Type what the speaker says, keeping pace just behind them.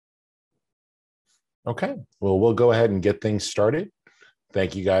Okay, well, we'll go ahead and get things started.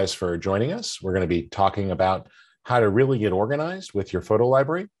 Thank you guys for joining us. We're going to be talking about how to really get organized with your photo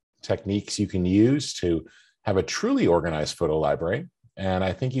library, techniques you can use to have a truly organized photo library. And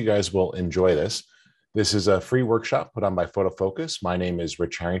I think you guys will enjoy this. This is a free workshop put on by Photo Focus. My name is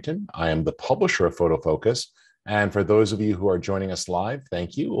Rich Harrington. I am the publisher of Photo Focus. And for those of you who are joining us live,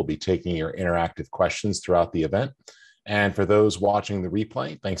 thank you. We'll be taking your interactive questions throughout the event. And for those watching the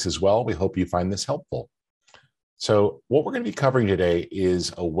replay, thanks as well. We hope you find this helpful. So what we're going to be covering today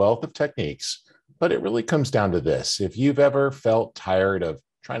is a wealth of techniques, but it really comes down to this. If you've ever felt tired of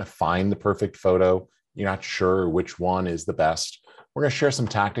trying to find the perfect photo, you're not sure which one is the best, we're going to share some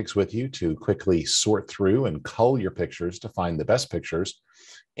tactics with you to quickly sort through and cull your pictures to find the best pictures,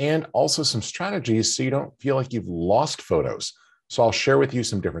 and also some strategies so you don't feel like you've lost photos. So I'll share with you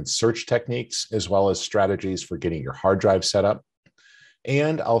some different search techniques as well as strategies for getting your hard drive set up.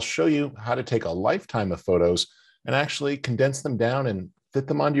 And I'll show you how to take a lifetime of photos and actually condense them down and fit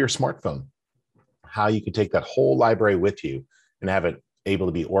them onto your smartphone. How you can take that whole library with you and have it able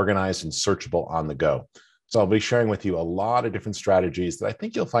to be organized and searchable on the go. So I'll be sharing with you a lot of different strategies that I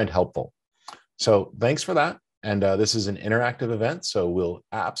think you'll find helpful. So thanks for that. And this is an interactive event, so we'll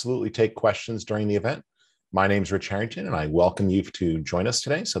absolutely take questions during the event. My name is Rich Harrington, and I welcome you to join us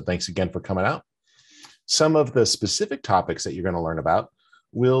today. So thanks again for coming out. Some of the specific topics that you're going to learn about,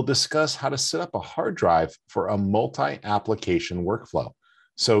 we'll discuss how to set up a hard drive for a multi-application workflow.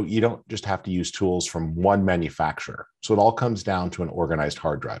 So you don't just have to use tools from one manufacturer. So it all comes down to an organized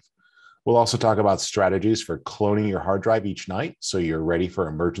hard drive. We'll also talk about strategies for cloning your hard drive each night so you're ready for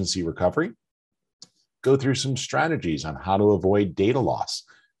emergency recovery. Go through some strategies on how to avoid data loss,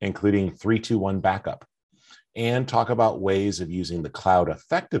 including 3-2-1 backup, and talk about ways of using the cloud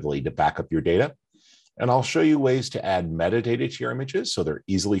effectively to back up your data. And I'll show you ways to add metadata to your images so they're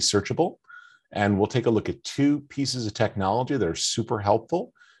easily searchable. And we'll take a look at two pieces of technology that are super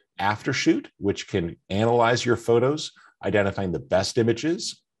helpful. AfterShoot, which can analyze your photos, identifying the best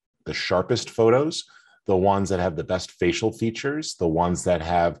images, the sharpest photos, the ones that have the best facial features, the ones that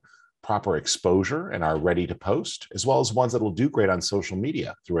have proper exposure and are ready to post, as well as ones that will do great on social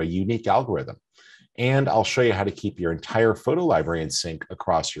media through a unique algorithm. And I'll show you how to keep your entire photo library in sync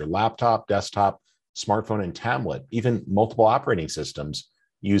across your laptop, desktop, smartphone, and tablet, even multiple operating systems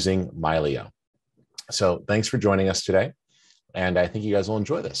using Mylio. So thanks for joining us today. And I think you guys will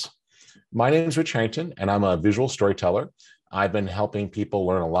enjoy this. My name is Rich Harrington, and I'm a visual storyteller. I've been helping people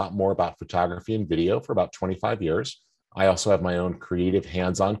learn a lot more about photography and video for about 25 years. I also have my own creative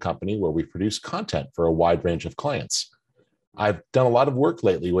hands-on company where we produce content for a wide range of clients. I've done a lot of work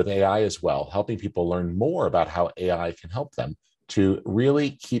lately with AI as well, helping people learn more about how AI can help them to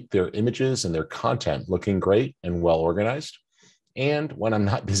really keep their images and their content looking great and well organized. And when I'm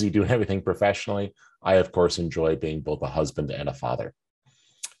not busy doing everything professionally, I, of course, enjoy being both a husband and a father.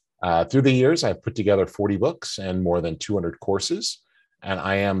 Through the years, I've put together 40 books and more than 200 courses. And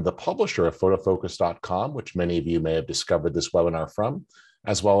I am the publisher of photofocus.com, which many of you may have discovered this webinar from,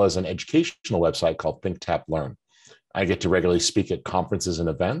 as well as an educational website called Think Tap Learn. I get to regularly speak at conferences and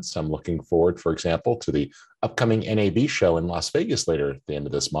events. I'm looking forward, for example, to the upcoming NAB show in Las Vegas later at the end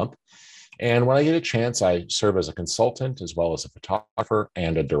of this month. And when I get a chance, I serve as a consultant as well as a photographer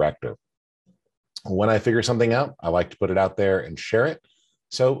and a director. When I figure something out, I like to put it out there and share it.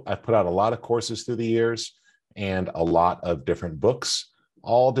 So I've put out a lot of courses through the years and a lot of different books,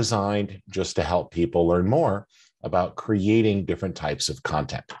 all designed just to help people learn more about creating different types of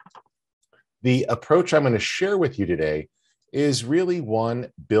content. The approach I'm going to share with you today is really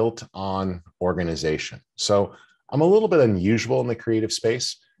one built on organization. So I'm a little bit unusual in the creative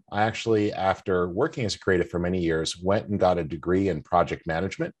space. I actually, after working as a creative for many years, went and got a degree in project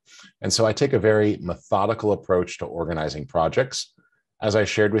management. And so I take a very methodical approach to organizing projects. As I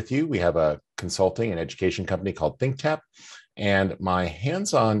shared with you, we have a consulting and education company called ThinkTap, and my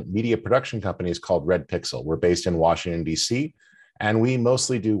hands-on media production company is called Red Pixel. We're based in Washington, D.C., and we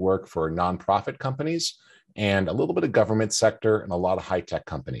mostly do work for nonprofit companies and a little bit of government sector and a lot of high-tech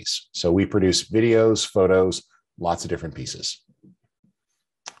companies. So we produce videos, photos, lots of different pieces.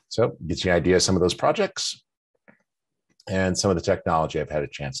 So it gives you an idea of some of those projects and some of the technology I've had a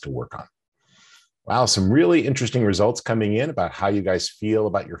chance to work on. Wow, some really interesting results coming in about how you guys feel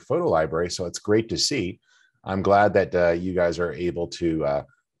about your photo library. So it's great to see. I'm glad that you guys are able to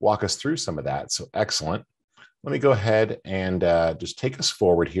walk us through some of that. So excellent. Let me go ahead and just take us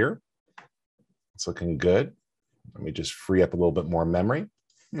forward here. It's looking good. Let me just free up a little bit more memory.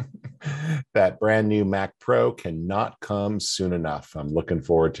 That brand new Mac Pro cannot come soon enough. I'm looking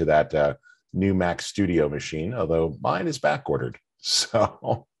forward to that new Mac Studio machine, although mine is back ordered.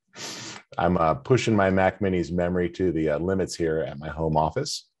 So I'm pushing my Mac Mini's memory to the limits here at my home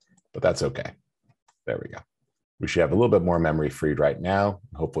office, but that's okay. There we go. We should have a little bit more memory freed right now.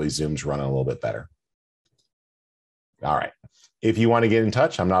 Hopefully Zoom's running a little bit better. All right. If you want to get in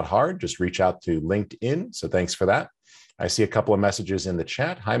touch, I'm not hard. Just reach out to LinkedIn. So thanks for that. I see a couple of messages in the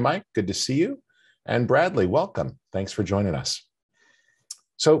chat. Hi, Mike. Good to see you. And Bradley, welcome. Thanks for joining us.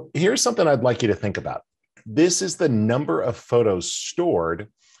 So here's something I'd like you to think about. This is the number of photos stored,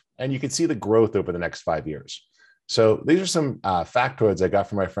 and you can see the growth over the next 5 years. So these are some factoids I got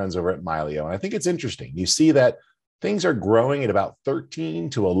from my friends over at Mylio, and I think it's interesting. You see that things are growing at about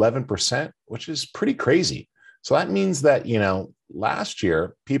 13 to 11%, which is pretty crazy. So that means that, last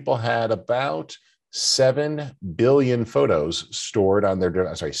year, people had about 7 billion photos stored on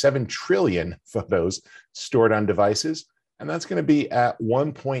their, 7 trillion photos stored on devices. And that's going to be at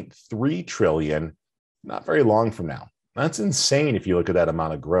 1.3 trillion, not very long from now. That's insane if you look at that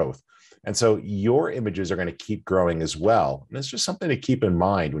amount of growth. And so your images are going to keep growing as well. And it's just something to keep in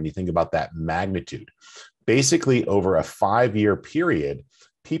mind when you think about that magnitude. Basically, over a 5-year period,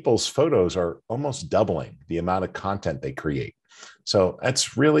 people's photos are almost doubling the amount of content they create. So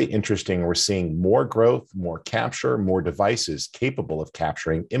that's really interesting. We're seeing more growth, more capture, more devices capable of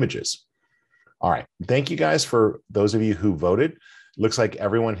capturing images. All right. Thank you guys for those of you who voted. Looks like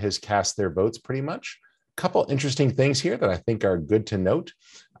everyone has cast their votes pretty much. A couple interesting things here that I think are good to note.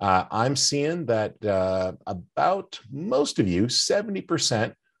 I'm seeing that about most of you,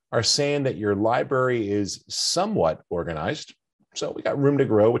 70%, are saying that your library is somewhat organized. So we got room to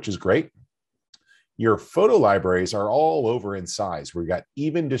grow, which is great. Your photo libraries are all over in size. We've got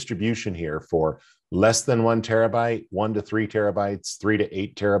even distribution here for less than 1 terabyte, 1 to 3 terabytes, 3 to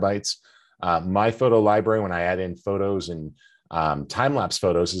 8 terabytes. My photo library, when I add in photos and time-lapse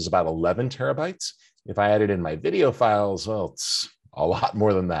photos, is about 11 terabytes. If I added in my video files, well, it's a lot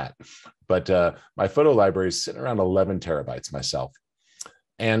more than that. But my photo library is sitting around 11 terabytes myself.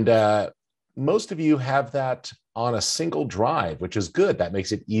 And most of you have that on a single drive, which is good. That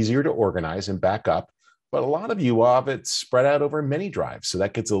makes it easier to organize and back up. But a lot of you have it spread out over many drives, so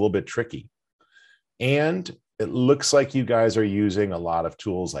that gets a little bit tricky. And it looks like you guys are using a lot of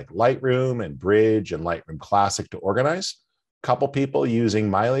tools like Lightroom and Bridge and Lightroom Classic to organize. A couple people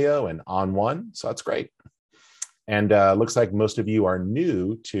using Mylio and On1, so that's great. And looks like most of you are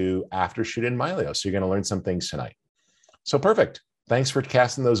new to AfterShoot and Mylio, so you're going to learn some things tonight. So perfect. Thanks for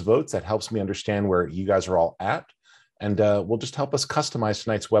casting those votes. That helps me understand where you guys are all at. And will just help us customize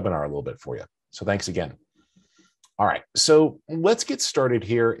tonight's webinar a little bit for you. So thanks again. All right, so let's get started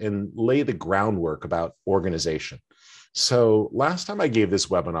here and lay the groundwork about organization. So last time I gave this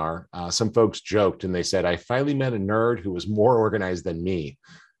webinar, some folks joked and they said, I finally met a nerd who was more organized than me.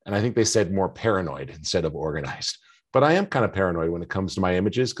 And I think they said more paranoid instead of organized. But I am kind of paranoid when it comes to my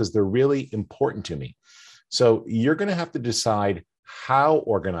images because they're really important to me. So you're going to have to decide how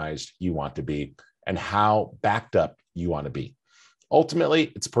organized you want to be and how backed up you want to be.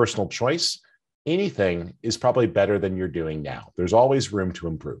 Ultimately, it's personal choice. Anything is probably better than you're doing now. There's always room to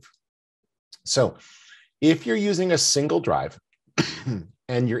improve. So if you're using a single drive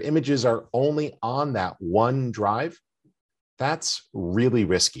and your images are only on that one drive, that's really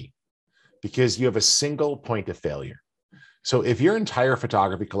risky because you have a single point of failure. So if your entire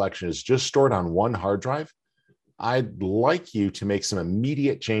photography collection is just stored on one hard drive, I'd like you to make some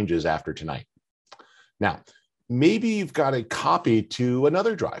immediate changes after tonight. Now, maybe you've got a copy to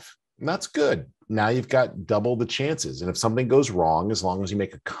another drive, and that's good. Now you've got double the chances. And if something goes wrong, as long as you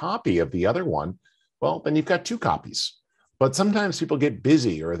make a copy of the other one, well, then you've got 2 copies. But sometimes people get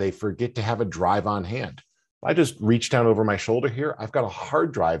busy or they forget to have a drive on hand. I just reach down over my shoulder here. I've got a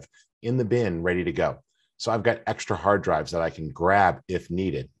hard drive in the bin ready to go. So I've got extra hard drives that I can grab if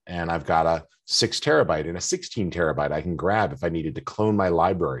needed. And I've got a 6 terabyte and a 16 terabyte I can grab if I needed to clone my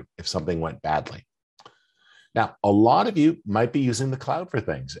library if something went badly. Now, a lot of you might be using the cloud for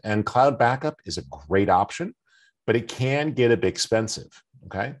things, and cloud backup is a great option, but it can get a bit expensive,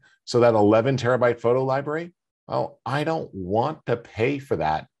 okay? So that 11 terabyte photo library, well, I don't want to pay for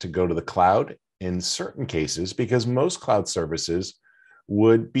that to go to the cloud in certain cases because most cloud services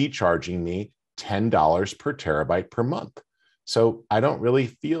would be charging me $10 per terabyte per month. So I don't really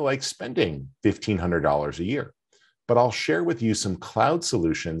feel like spending $1,500 a year. But I'll share with you some cloud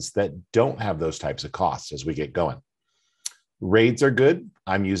solutions that don't have those types of costs as we get going. RAIDs are good.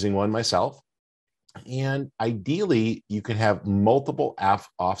 I'm using one myself. And ideally, you can have multiple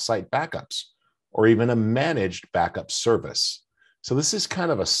offsite backups or even a managed backup service. So this is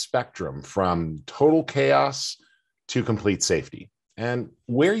kind of a spectrum from total chaos to complete safety. And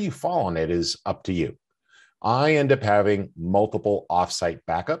where you fall on it is up to you. I end up having multiple offsite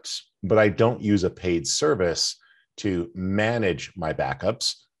backups, but I don't use a paid service to manage my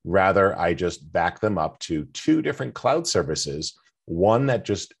backups. Rather, I just back them up to two different cloud services, one that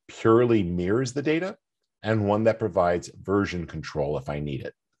just purely mirrors the data and one that provides version control if I need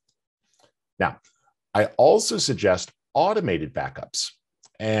it. Now, I also suggest automated backups,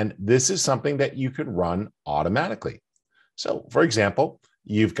 and this is something that you can run automatically. So, for example,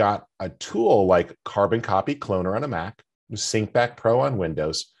 you've got a tool like Carbon Copy Cloner on a Mac, SyncBack Pro on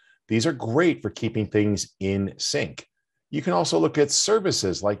Windows. These are great for keeping things in sync. You can also look at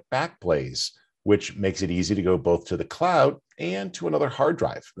services like Backblaze, which makes it easy to go both to the cloud and to another hard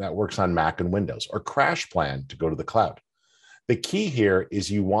drive that works on Mac and Windows, or CrashPlan to go to the cloud. The key here is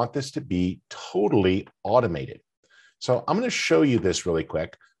you want this to be totally automated. So I'm going to show you this really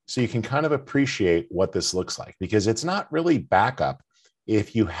quick so you can kind of appreciate what this looks like, because it's not really backup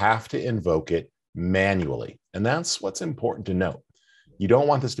if you have to invoke it manually. And that's what's important to note. You don't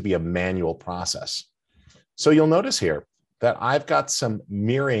want this to be a manual process. So you'll notice here that I've got some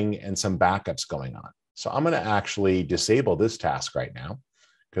mirroring and some backups going on. So I'm going to actually disable this task right now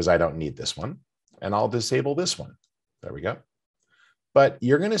because I don't need this one. And I'll disable this one. There we go. But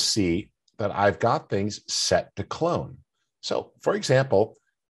you're going to see that I've got things set to clone. So for example,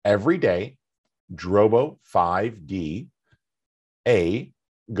 every day, Drobo 5D A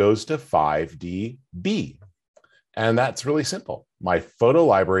goes to 5D B. And that's really simple. My photo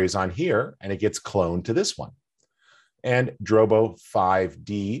library is on here and it gets cloned to this one. And Drobo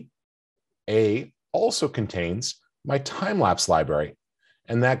 5D A also contains my time-lapse library,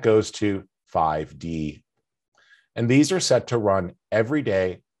 and that goes to 5D. And these are set to run every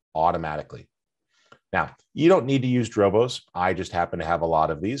day automatically. Now, you don't need to use Drobos. I just happen to have a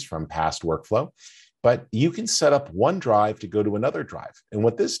lot of these from past workflow, but you can set up one drive to go to another drive. And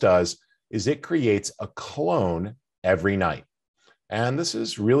what this does is it creates a clone every night. And this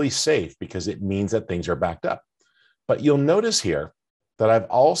is really safe because it means that things are backed up. But you'll notice here that I've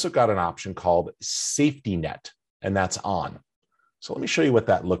also got an option called Safety Net, and that's on. So let me show you what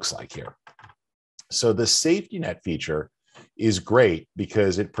that looks like here. So the Safety Net feature is great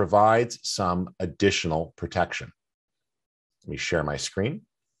because it provides some additional protection. Let me share my screen.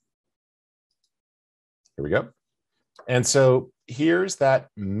 Here we go. And so here's that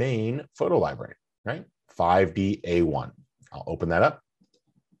main photo library, right? 5D-A1. I'll open that up.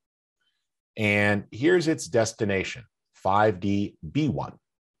 And here's its destination, 5D-B1.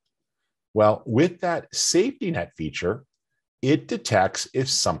 Well, with that safety net feature, it detects if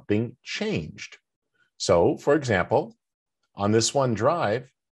something changed. So, for example, on this one drive,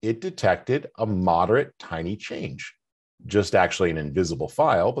 it detected a moderate tiny change. Just actually an invisible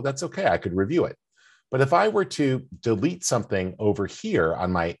file, but that's okay, I could review it. But if I were to delete something over here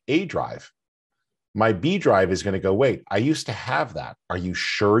on my A drive, my B drive is going to go, wait, I used to have that. Are you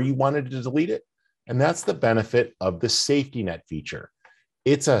sure you wanted to delete it? And that's the benefit of the safety net feature.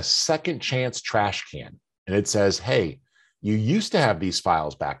 It's a second chance trash can. And it says, hey, you used to have these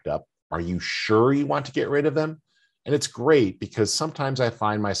files backed up. Are you sure you want to get rid of them? And it's great because sometimes I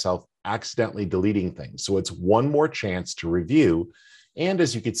find myself accidentally deleting things. So it's one more chance to review. And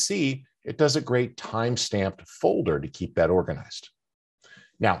as you can see, it does a great time-stamped folder to keep that organized.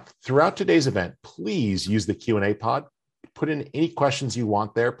 Now, throughout today's event, please use the Q&A pod. Put in any questions you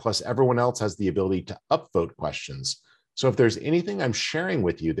want there, plus everyone else has the ability to upvote questions. So if there's anything I'm sharing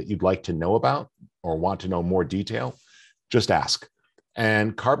with you that you'd like to know about or want to know more detail, just ask.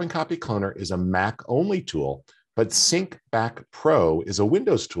 And Carbon Copy Cloner is a Mac-only tool, but SyncBack Pro is a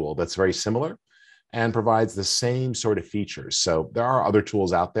Windows tool that's very similar and provides the same sort of features. So there are other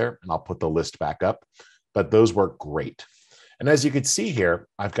tools out there, and I'll put the list back up, but those work great. And as you can see here,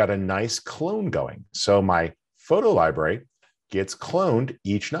 I've got a nice clone going. So my photo library gets cloned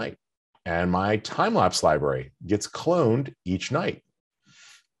each night, and my time-lapse library gets cloned each night.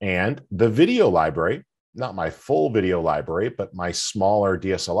 And the video library, not my full video library, but my smaller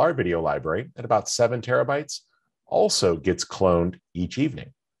DSLR video library at about 7 terabytes, also gets cloned each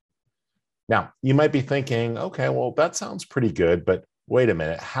evening. Now, you might be thinking, okay, well, that sounds pretty good, but wait a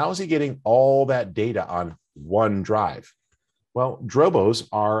minute, how's he getting all that data on one drive? Well, Drobos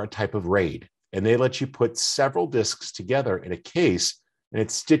are a type of RAID, and they let you put several disks together in a case, and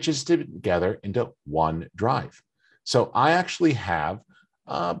it stitches together into one drive. So I actually have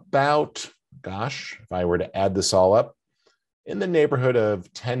about, gosh, if I were to add this all up, in the neighborhood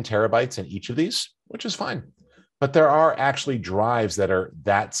of 10 terabytes in each of these, which is fine. But there are actually drives that are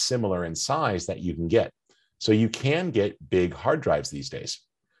that similar in size that you can get. So you can get big hard drives these days.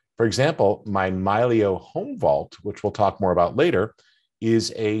 For example, my Mylio Home Vault, which we'll talk more about later,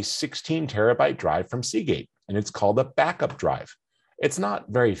 is a 16 terabyte drive from Seagate. and it's called a backup drive. It's not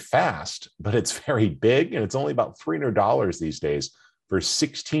very fast, but it's very big, and it's only about $300 these days for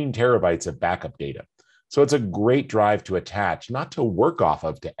 16 terabytes of backup data. So it's a great drive to attach, not to work off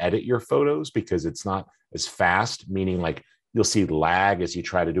of to edit your photos, because it's not as fast, meaning like you'll see lag as you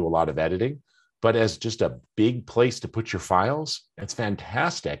try to do a lot of editing, but as just a big place to put your files, it's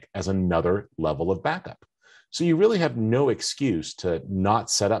fantastic as another level of backup. So you really have no excuse to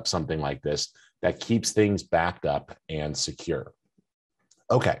not set up something like this that keeps things backed up and secure.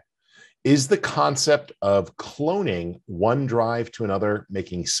 Okay, is the concept of cloning one drive to another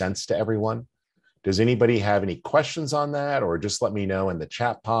making sense to everyone? Does anybody have any questions on that, or just let me know in the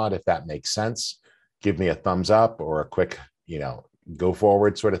chat pod if that makes sense? Give me a thumbs up or a quick, go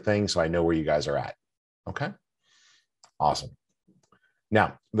forward sort of thing, so I know where you guys are at. Okay, awesome.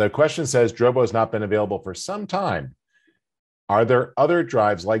 Now, the question says, Drobo has not been available for some time. Are there other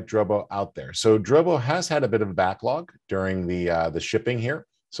drives like Drobo out there? So Drobo has had a bit of a backlog during the shipping here.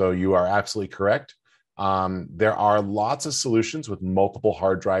 So you are absolutely correct. There are lots of solutions with multiple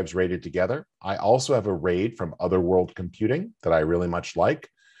hard drives rated together. I also have a RAID from Otherworld Computing that I really much like.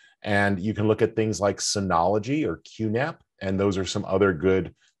 And you can look at things like Synology or QNAP, and those are some other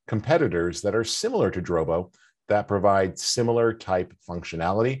good competitors that are similar to Drobo that provide similar type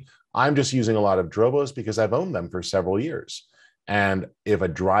functionality. I'm just using a lot of Drobos because I've owned them for several years. And if a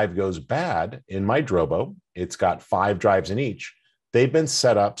drive goes bad in my Drobo, it's got 5 drives in each. They've been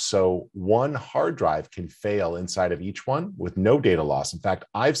set up so one hard drive can fail inside of each one with no data loss. In fact,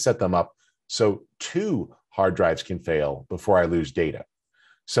 I've set them up so 2 hard drives can fail before I lose data.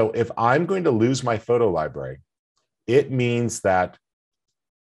 So if I'm going to lose my photo library, it means that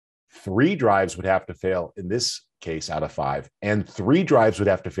 3 drives would have to fail in this case out of 5, and 3 drives would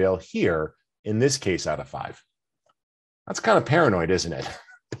have to fail here in this case out of 5. That's kind of paranoid, isn't it?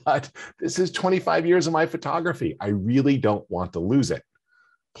 But this is 25 years of my photography. I really don't want to lose it.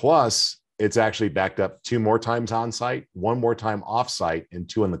 Plus, it's actually backed up 2 more times on site, 1 more time off site, and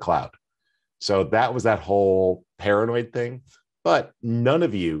 2 in the cloud. So that was that whole paranoid thing. But none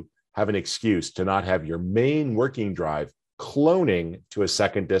of you have an excuse to not have your main working drive cloning to a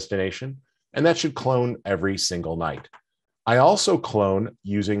second destination, and that should clone every single night. I also clone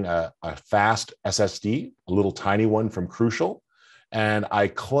using a fast SSD, a little tiny one from Crucial, and I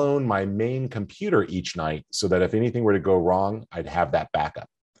clone my main computer each night so that if anything were to go wrong, I'd have that backup.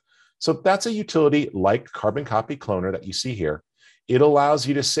 So that's a utility like Carbon Copy Cloner that you see here. It allows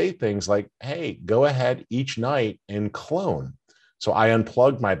you to say things like, hey, go ahead each night and clone. So I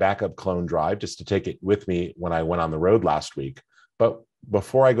unplugged my backup clone drive just to take it with me when I went on the road last week. But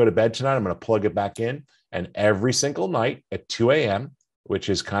before I go to bed tonight, I'm going to plug it back in. And every single night at 2 a.m., which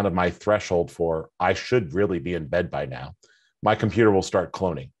is kind of my threshold for I should really be in bed by now, my computer will start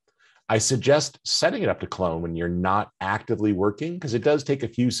cloning. I suggest setting it up to clone when you're not actively working, because it does take a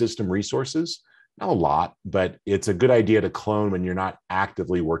few system resources, not a lot, but it's a good idea to clone when you're not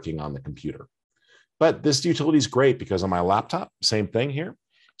actively working on the computer. But this utility is great because on my laptop, same thing here.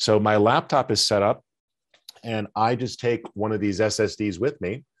 So my laptop is set up, and I just take one of these SSDs with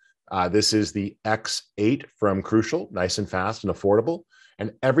me. This is the X8 from Crucial, nice and fast and affordable.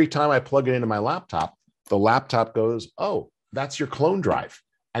 And every time I plug it into my laptop, the laptop goes, oh, that's your clone drive.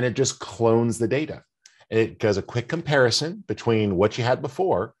 And it just clones the data. It does a quick comparison between what you had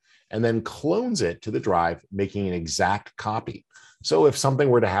before and then clones it to the drive, making an exact copy. So if something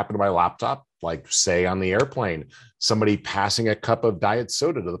were to happen to my laptop, like say on the airplane, somebody passing a cup of diet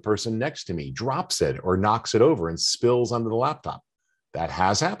soda to the person next to me, drops it or knocks it over and spills onto the laptop. That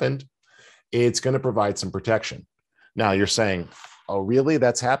has happened. It's going to provide some protection. Now you're saying, oh, really?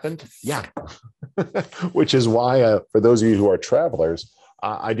 That's happened? Yeah. Which is why, for those of you who are travelers,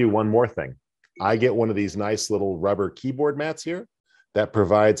 I do one more thing. I get one of these nice little rubber keyboard mats here that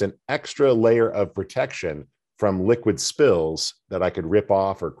provides an extra layer of protection from liquid spills that I could rip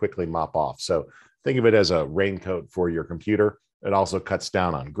off or quickly mop off. So think of it as a raincoat for your computer. It also cuts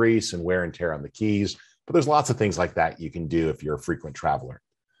down on grease and wear and tear on the keys. But there's lots of things like that you can do if you're a frequent traveler.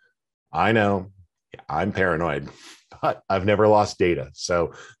 I know I'm paranoid, but I've never lost data.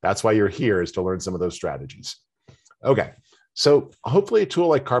 So that's why you're here, is to learn some of those strategies. Okay. So hopefully a tool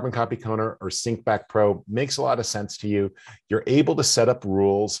like Carbon Copy Cloner or SyncBack Pro makes a lot of sense to you. You're able to set up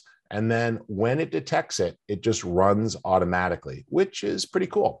rules, and then when it detects it, it just runs automatically, which is pretty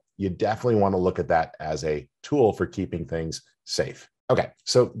cool. You definitely want to look at that as a tool for keeping things safe. Okay,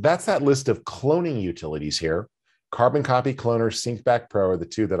 so that's that list of cloning utilities here. Carbon Copy Cloner, SyncBack Pro are the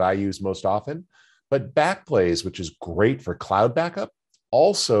 2 that I use most often. But Backblaze, which is great for cloud backup,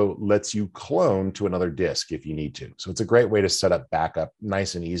 also lets you clone to another disk if you need to. So it's a great way to set up backup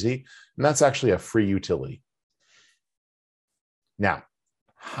nice and easy. And that's actually a free utility. Now,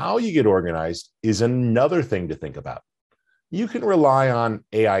 how you get organized is another thing to think about. You can rely on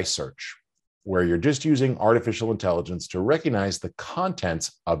AI search, where you're just using artificial intelligence to recognize the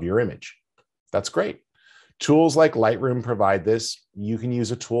contents of your image. That's great. Tools like Lightroom provide this. You can use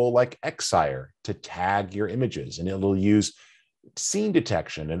a tool like Xire to tag your images, and it'll use scene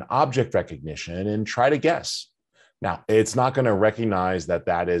detection and object recognition and try to guess. Now, it's not going to recognize that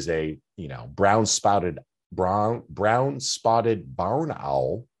that is a brown-spotted barn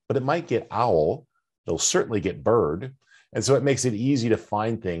owl, but it might get owl. It'll certainly get bird. And so it makes it easy to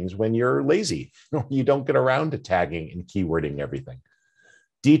find things when you're lazy. You don't get around to tagging and keywording everything.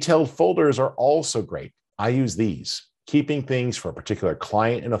 Detailed folders are also great. I use these, keeping things for a particular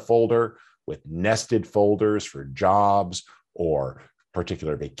client in a folder with nested folders for jobs or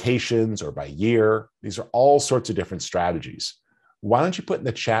particular vacations or by year. These are all sorts of different strategies. Why don't you put in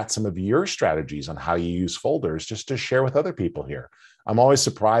the chat some of your strategies on how you use folders just to share with other people here? I'm always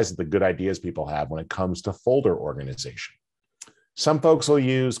surprised at the good ideas people have when it comes to folder organization. Some folks will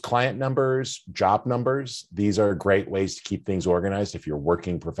use client numbers, job numbers. These are great ways to keep things organized if you're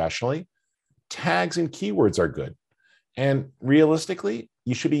working professionally. Tags and keywords are good. And realistically,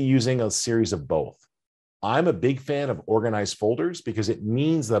 you should be using a series of both. I'm a big fan of organized folders because it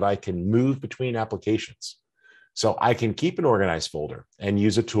means that I can move between applications. So I can keep an organized folder and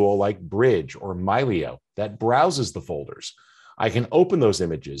use a tool like Bridge or Mylio that browses the folders. I can open those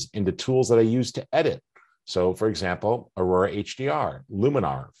images into tools that I use to edit. So for example, Aurora HDR,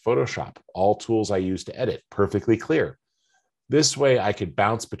 Luminar, Photoshop, all tools I use to edit, perfectly clear. This way I could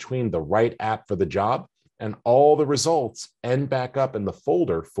bounce between the right app for the job and all the results end back up in the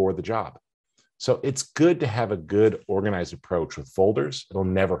folder for the job. So it's good to have a good organized approach with folders. It'll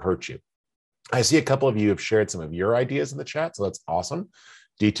never hurt you. I see a couple of you have shared some of your ideas in the chat, so that's awesome.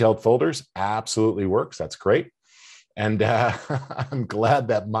 Detailed folders absolutely works. That's great. And I'm glad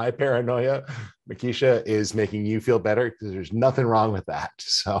that my paranoia, Makisha, is making you feel better because there's nothing wrong with that.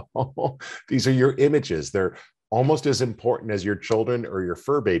 So these are your images. They're almost as important as your children or your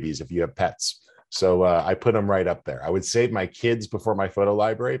fur babies if you have pets. So I put them right up there. I would save my kids before my photo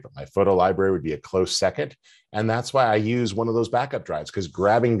library, but my photo library would be a close second. And that's why I use one of those backup drives, because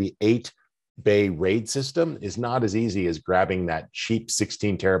grabbing the 8-bay RAID system is not as easy as grabbing that cheap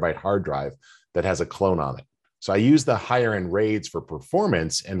 16 terabyte hard drive that has a clone on it. So I use the higher end RAIDs for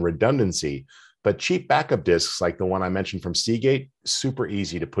performance and redundancy, but cheap backup disks like the one I mentioned from Seagate, super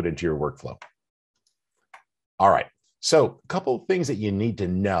easy to put into your workflow. All right, so a couple of things that you need to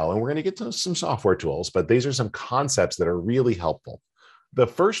know, and we're going to get to some software tools, but these are some concepts that are really helpful. The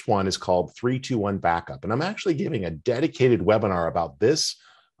first one is called 3-2-1 backup, and I'm actually giving a dedicated webinar about this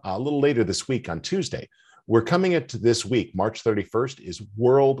a little later this week on Tuesday. We're coming into this week, March 31st is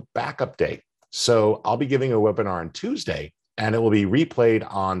World Backup Day. So I'll be giving a webinar on Tuesday, and it will be replayed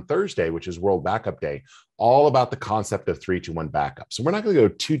on Thursday, which is World Backup Day, all about the concept of 3-2-1 backup. So we're not going to go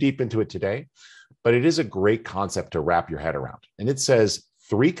too deep into it today, but it is a great concept to wrap your head around. And it says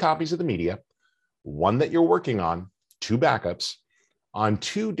 3 copies of the media, 1 that you're working on, 2 backups, on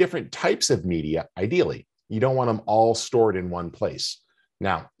 2 different types of media, ideally. You don't want them all stored in one place.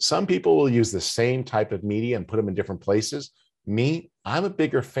 Now, some people will use the same type of media and put them in different places. Me, I'm a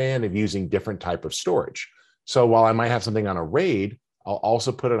bigger fan of using different type of storage. So while I might have something on a RAID, I'll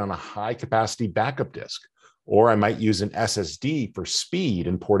also put it on a high capacity backup disk, or I might use an SSD for speed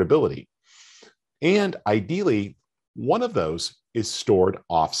and portability. And ideally, one of those is stored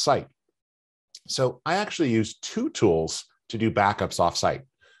off-site. So I actually use 2 tools to do backups off-site.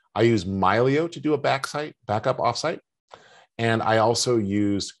 I use Mylio to do a backup off-site, and I also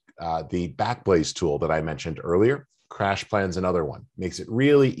use the Backblaze tool that I mentioned earlier. CrashPlan's another one. Makes it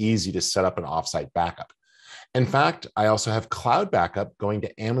really easy to set up an offsite backup. In fact, I also have cloud backup going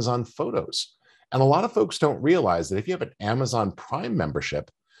to Amazon Photos. And a lot of folks don't realize that if you have an Amazon Prime membership,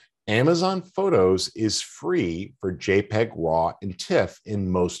 Amazon Photos is free for JPEG, RAW, and TIFF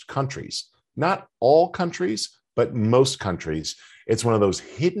in most countries. Not all countries, but most countries. It's one of those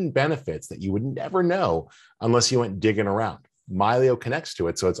hidden benefits that you would never know unless you went digging around. Mylio connects to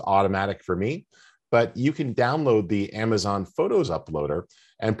it, so it's automatic for me. But you can download the Amazon Photos uploader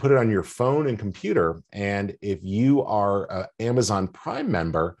and put it on your phone and computer. And if you are an Amazon Prime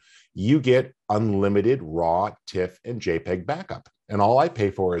member, you get unlimited RAW, TIFF, and JPEG backup. And all I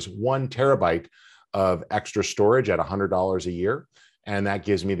pay for is 1 terabyte of extra storage at $100 a year. And that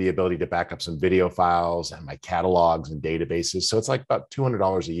gives me the ability to back up some video files and my catalogs and databases. So it's like about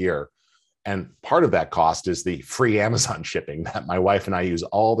 $200 a year. And part of that cost is the free Amazon shipping that my wife and I use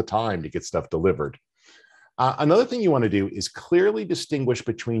all the time to get stuff delivered. Another thing you want to do is clearly distinguish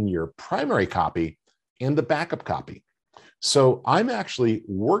between your primary copy and the backup copy. So I'm actually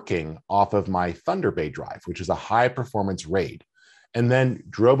working off of my Thunder Bay drive, which is a high performance RAID. And then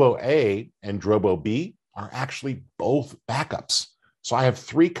Drobo A and Drobo B are actually both backups. So I have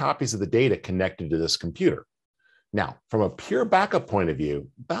 3 copies of the data connected to this computer. Now, from a pure backup point of view,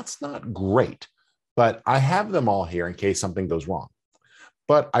 that's not great, but I have them all here in case something goes wrong.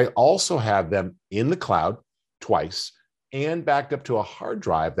 But I also have them in the cloud twice and backed up to a hard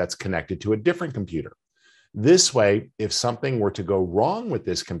drive that's connected to a different computer. This way, if something were to go wrong with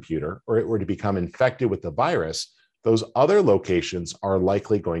this computer or it were to become infected with the virus, those other locations are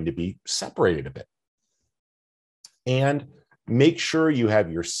likely going to be separated a bit. And make sure you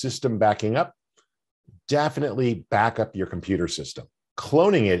have your system backing up. Definitely back up your computer system.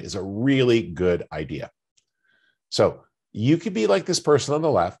 Cloning it is a really good idea. So you could be like this person on the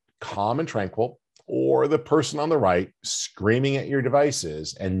left, calm and tranquil, or the person on the right screaming at your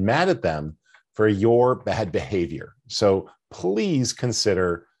devices and mad at them for your bad behavior. So please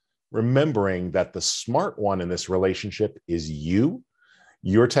consider remembering that the smart one in this relationship is you.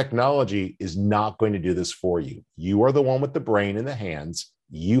 Your technology is not going to do this for you. You are the one with the brain and the hands.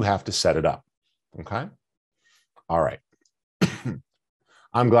 You have to set it up. Okay. All right.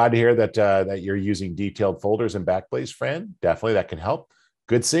 I'm glad to hear that you're using detailed folders and Backblaze, Fran. Definitely that can help.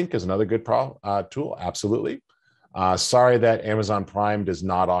 GoodSync is another good tool. Absolutely. Sorry that Amazon Prime does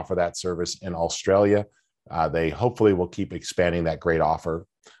not offer that service in Australia. They hopefully will keep expanding that great offer.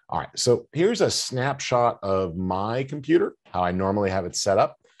 All right, so here's a snapshot of my computer, how I normally have it set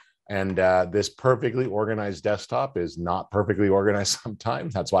up. And this perfectly organized desktop is not perfectly organized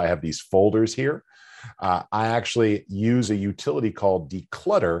sometimes. That's why I have these folders here. I actually use a utility called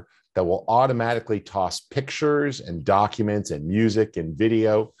Declutter that will automatically toss pictures and documents and music and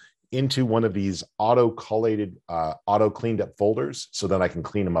video into one of these auto-collated, auto-cleaned up folders so that I can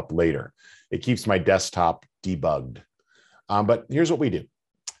clean them up later. It keeps my desktop debugged. But here's what we do.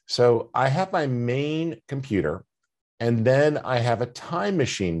 So I have my main computer, and then I have a time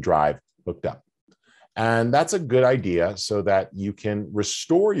machine drive hooked up. And that's a good idea so that you can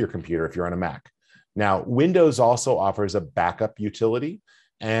restore your computer if you're on a Mac. Now, Windows also offers a backup utility,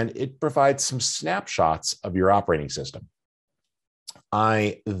 and it provides some snapshots of your operating system.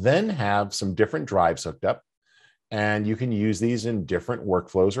 I then have some different drives hooked up, and you can use these in different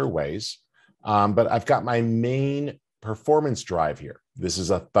workflows or ways. But I've got my main performance drive here. This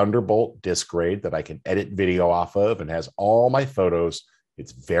is a Thunderbolt disk RAID that I can edit video off of and has all my photos.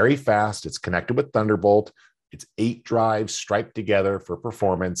 It's very fast. It's connected with Thunderbolt. It's 8 drives striped together for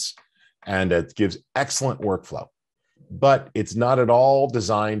performance, and it gives excellent workflow. But it's not at all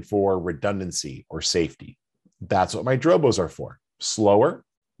designed for redundancy or safety. That's what my Drobos are for. Slower,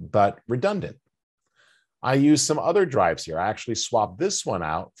 but redundant. I use some other drives here. I actually swapped this one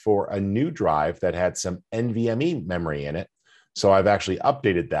out for a new drive that had some NVMe memory in it. So I've actually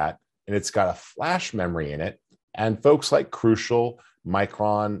updated that, and it's got a flash memory in it. And folks like Crucial,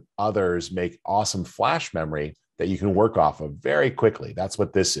 Micron, others make awesome flash memory that you can work off of very quickly. That's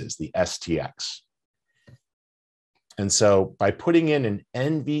what this is, the STX. And so by putting in an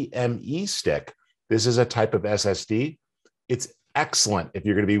NVMe stick, this is a type of SSD. It's excellent if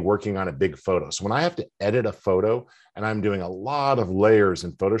you're going to be working on a big photo. So when I have to edit a photo and I'm doing a lot of layers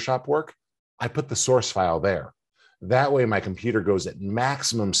in Photoshop work, I put the source file there. That way my computer goes at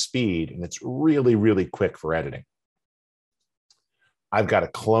maximum speed and it's really, really quick for editing. I've got a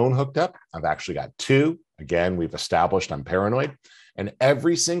clone hooked up. I've actually got 2. Again, we've established I'm paranoid. And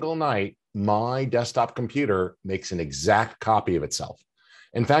every single night, my desktop computer makes an exact copy of itself.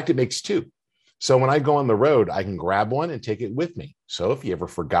 In fact, it makes 2. So when I go on the road, I can grab one and take it with me. So if you ever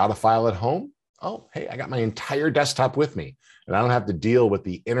forgot a file at home, oh, hey, I got my entire desktop with me, and I don't have to deal with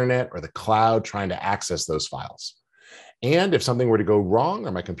the internet or the cloud trying to access those files. And if something were to go wrong,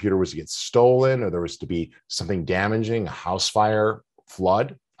 or my computer was to get stolen, or there was to be something damaging, a house fire,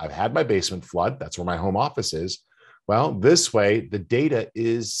 flood, I've had my basement flood, that's where my home office is. Well, this way, the data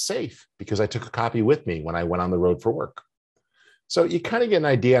is safe because I took a copy with me when I went on the road for work. So you kind of get an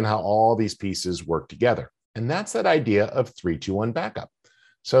idea on how all these pieces work together. And that's that idea of 3-2-1 backup.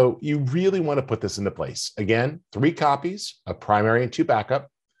 So you really want to put this into place. Again, 3 copies, a primary and 2 backup,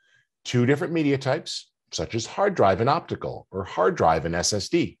 2 different media types, such as hard drive and optical, or hard drive and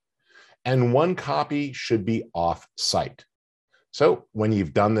SSD. And 1 copy should be off-site. So when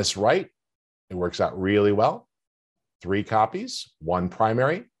you've done this right, it works out really well. 3 copies, 1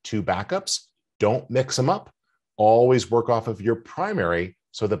 primary, 2 backups. Don't mix them up. Always work off of your primary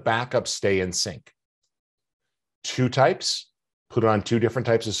so the backups stay in sync. 2 types, put it on 2 different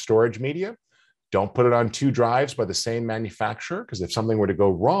types of storage media. Don't put it on 2 drives by the same manufacturer, because if something were to go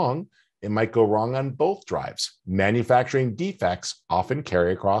wrong, It might go wrong on both drives. Manufacturing defects often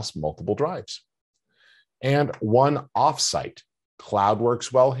carry across multiple drives. And one offsite. Cloud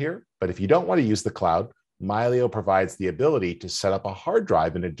works well here, but if you don't want to use the cloud, Mylio provides the ability to set up a hard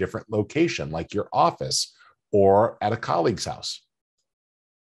drive in a different location, like your office or at a colleague's house.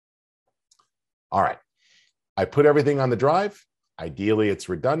 All right, I put everything on the drive. Ideally, it's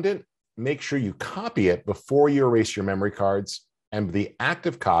redundant. Make sure you copy it before you erase your memory cards, and the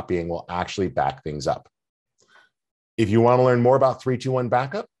active copying will actually back things up. If you want to learn more about 3-2-1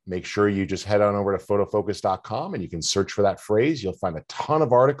 backup, make sure you just head on over to photofocus.com and you can search for that phrase. You'll find a ton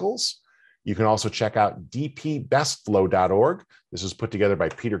of articles. You can also check out dpbestflow.org. This was put together by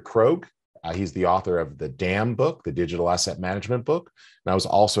Peter Krogh. He's the author of the DAM book, the Digital Asset Management book. And I was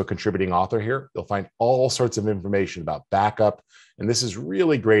also a contributing author here. You'll find all sorts of information about backup. And this is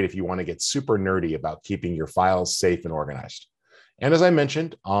really great if you want to get super nerdy about keeping your files safe and organized. And as I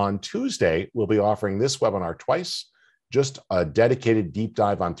mentioned, on Tuesday, we'll be offering this webinar twice. Just a dedicated deep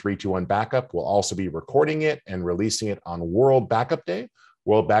dive on 3-2-1 backup. We'll also be recording it and releasing it on World Backup Day.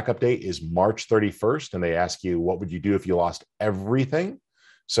 World Backup Day is March 31st, and they ask you, what would you do if you lost everything?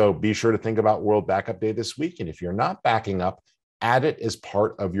 So be sure to think about World Backup Day this week. And if you're not backing up, add it as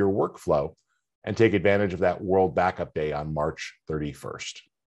part of your workflow and take advantage of that World Backup Day on March 31st.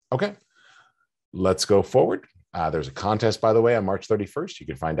 Okay, let's go forward. There's a contest, by the way, on March 31st. You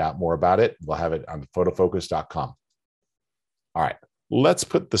can find out more about it. We'll have it on photofocus.com. All right, let's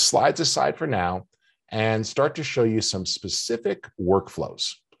put the slides aside for now and start to show you some specific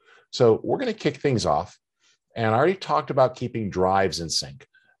workflows. So we're going to kick things off. And I already talked about keeping drives in sync.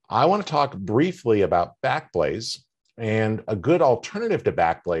 I want to talk briefly about Backblaze. And a good alternative to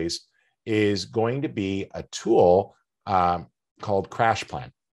Backblaze is going to be a tool called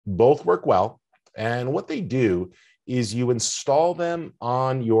CrashPlan. Both work well. And what they do is you install them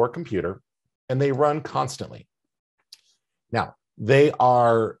on your computer and they run constantly. Now, they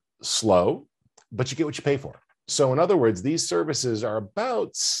are slow, but you get what you pay for. So in other words, these services are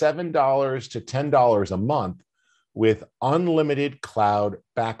about $7 to $10 a month with unlimited cloud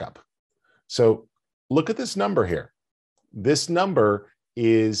backup. So look at this number here. This number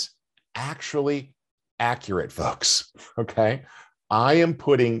is actually accurate, folks, okay? I am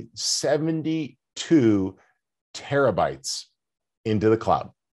putting 72 terabytes into the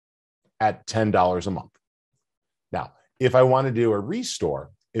cloud at $10 a month. Now, if I want to do a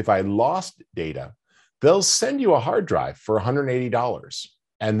restore, if I lost data, they'll send you a hard drive for $180.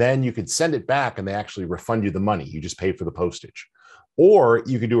 And then you could send it back and they actually refund you the money. You just pay for the postage. Or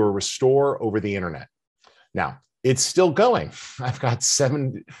you could do a restore over the internet. Now, it's still going. I've got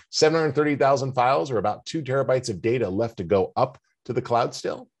 730,000 files or about 2 terabytes of data left to go up to the cloud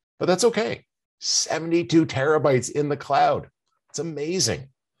still, but that's okay. 72 terabytes in the cloud. It's amazing.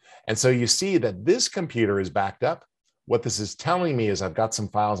 And so you see that this computer is backed up. What this is telling me is I've got some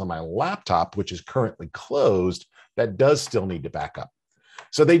files on my laptop, which is currently closed, that does still need to back up.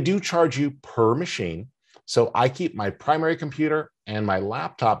 So they do charge you per machine. So I keep my primary computer and my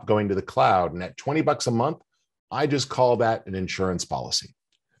laptop going to the cloud. And at $20 a month, I just call that an insurance policy.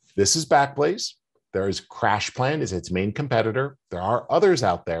 This is Backblaze. There is CrashPlan is its main competitor. There are others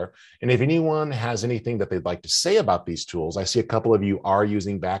out there. And if anyone has anything that they'd like to say about these tools, I see a couple of you are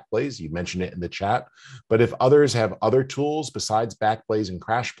using Backblaze. You mentioned it in the chat. But if others have other tools besides Backblaze and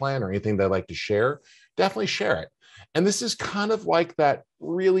CrashPlan or anything they'd like to share, definitely share it. And this is kind of like that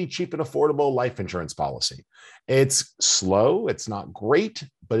really cheap and affordable life insurance policy. It's slow, it's not great,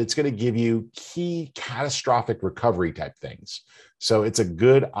 but it's going to give you key catastrophic recovery type things. So it's a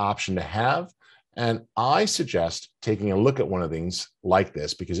good option to have. And I suggest taking a look at one of things like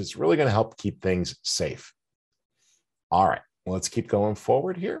this because it's really going to help keep things safe. All right, well, let's keep going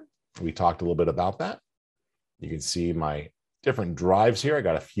forward here. We talked a little bit about that. You can see my different drives here. I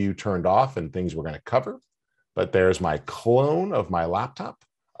got a few turned off and things we're going to cover. But there's my clone of my laptop,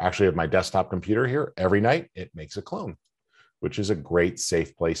 actually of my desktop computer here. Every night it makes a clone, which is a great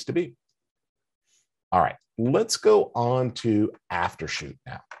safe place to be. All right, let's go on to AfterShoot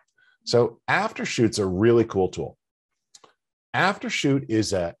now. So AfterShoot's a really cool tool. AfterShoot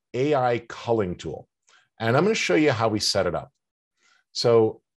is an AI culling tool, and I'm going to show you how we set it up.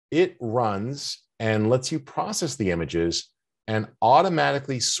 So it runs and lets you process the images and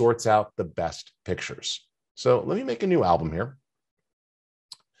automatically sorts out the best pictures. So let me make a new album here,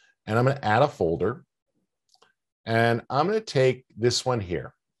 and I'm going to add a folder, and I'm going to take this one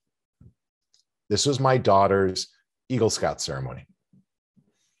here. This was my daughter's Eagle Scout ceremony.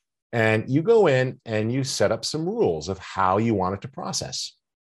 And you go in and you set up some rules of how you want it to process.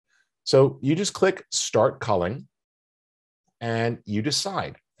 So you just click Start Culling, and you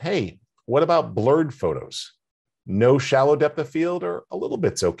decide, hey, What about blurred photos? No shallow depth of field or a little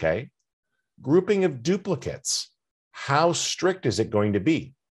bit's okay. Grouping of duplicates. How strict is it going to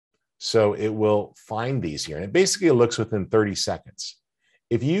be? So it will find these here, and it basically looks within 30 seconds.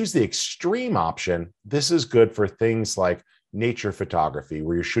 If you use the extreme option, this is good for things like nature photography,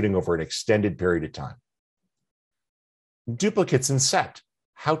 where you're shooting over an extended period of time. Duplicates in set.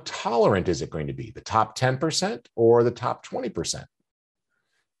 How tolerant is it going to be? The top 10% or the top 20%?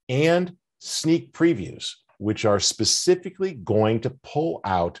 And sneak previews, which are specifically going to pull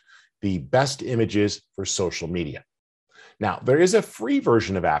out the best images for social media. Now, there is a free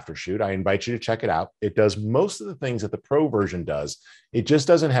version of AfterShoot. I invite you to check it out. It does most of the things that the pro version does. It just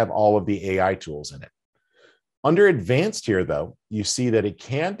doesn't have all of the AI tools in it. Under advanced here, though, you see that it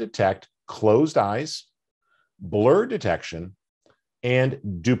can detect closed eyes, blur detection, and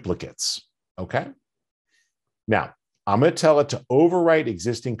duplicates, okay? Now, I'm going to tell it to overwrite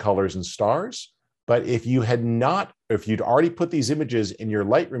existing colors and stars, but if you'd already put these images in your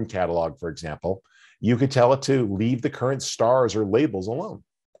Lightroom catalog, for example, you could tell it to leave the current stars or labels alone.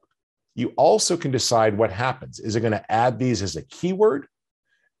 You also can decide what happens. Is it going to add these as a keyword?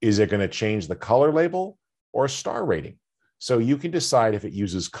 Is it going to change the color label or star rating? So you can decide if it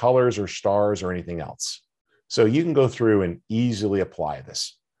uses colors or stars or anything else. So you can go through and easily apply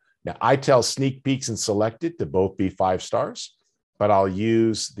this. Now, I tell sneak peeks and selected to both be 5 stars, but I'll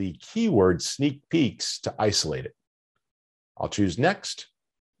use the keyword sneak peeks to isolate it. I'll choose next,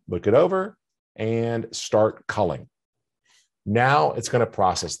 look it over, and start culling. Now it's going to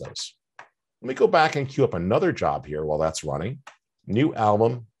process those. Let me go back and queue up another job here while that's running. New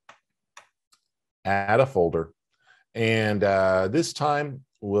album, add a folder, and this time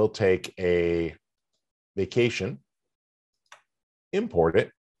we'll take a vacation, import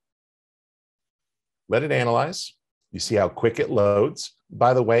it, let it analyze. You see how quick it loads.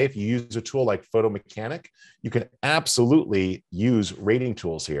 By the way, if you use a tool like Photo Mechanic, you can absolutely use rating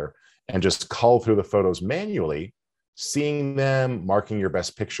tools here and just cull through the photos manually, seeing them, marking your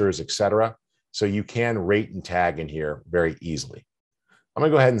best pictures, etc. So you can rate and tag in here very easily. I'm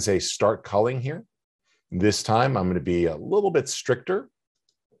going to go ahead and say start culling here. This time I'm going to be a little bit stricter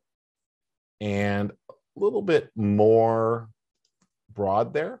and a little bit more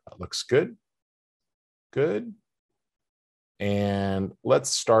broad there. That looks good. Good. And let's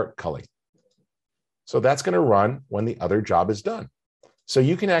start culling. So that's going to run when the other job is done. So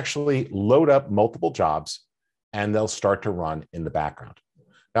you can actually load up multiple jobs and they'll start to run in the background.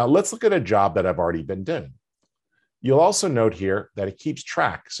 Now let's look at a job that I've already been doing. You'll also note here that it keeps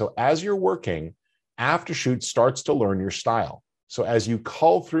track. So as you're working, AfterShoot starts to learn your style. So as you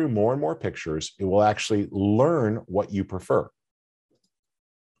cull through more and more pictures, it will actually learn what you prefer.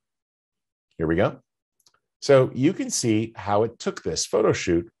 Here we go. So you can see how it took this photo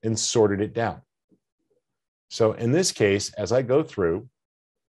shoot and sorted it down. So in this case, as I go through,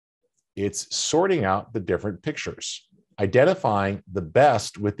 it's sorting out the different pictures, identifying the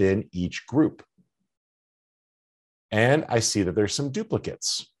best within each group. And I see that there's some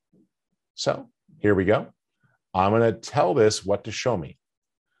duplicates. So here we go. I'm going to tell this what to show me.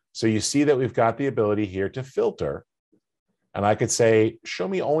 So you see that we've got the ability here to filter. And I could say, show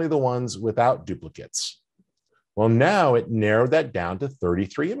me only the ones without duplicates. Well, now it narrowed that down to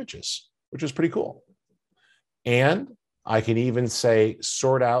 33 images, which is pretty cool. And I can even say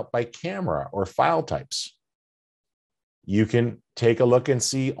sort out by camera or file types. You can take a look and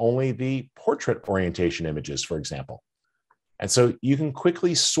see only the portrait orientation images, for example. And so you can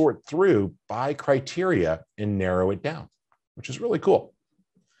quickly sort through by criteria and narrow it down, which is really cool.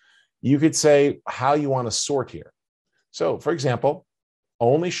 You could say how you want to sort here. So, for example,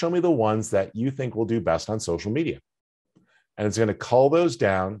 only show me the ones that you think will do best on social media. And it's going to cull those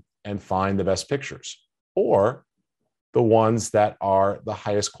down and find the best pictures, or the ones that are the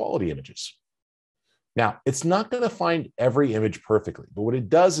highest quality images. Now, it's not going to find every image perfectly, but what it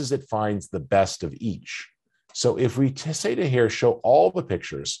does is it finds the best of each. So if we say to here, show all the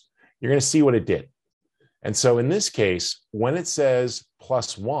pictures, you're going to see what it did. And so in this case, when it says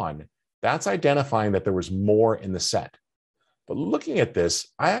 +1, that's identifying that there was more in the set. But looking at this,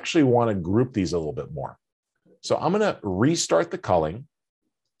 I actually want to group these a little bit more. So I'm going to restart the culling,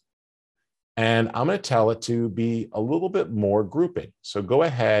 and I'm going to tell it to be a little bit more grouping. So go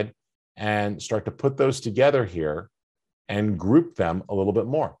ahead and start to put those together here and group them a little bit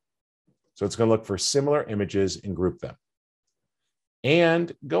more. So it's going to look for similar images and group them.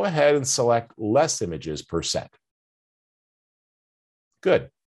 And go ahead and select less images per set. Good.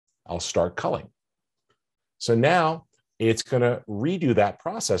 I'll start culling. So now it's going to redo that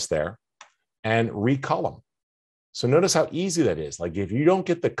process there and recull them. So notice how easy that is. Like if you don't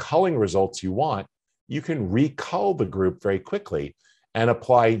get the culling results you want, you can recull the group very quickly and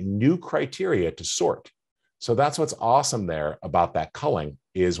apply new criteria to sort. So that's what's awesome there about that culling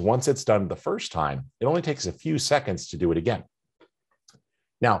is once it's done the first time, it only takes a few seconds to do it again.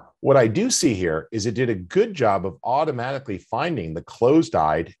 Now, what I do see here is it did a good job of automatically finding the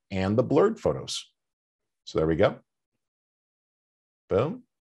closed-eyed and the blurred photos. So there we go. Boom.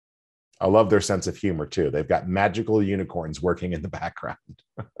 I love their sense of humor too. They've got magical unicorns working in the background.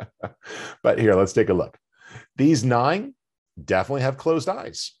 But here, let's take a look. These 9 definitely have closed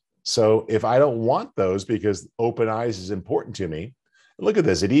eyes. So if I don't want those because open eyes is important to me, look at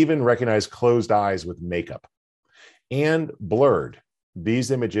this. It even recognized closed eyes with makeup and blurred.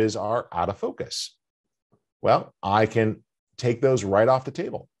 These images are out of focus. Well, I can take those right off the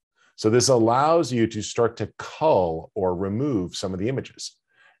table. So this allows you to start to cull or remove some of the images.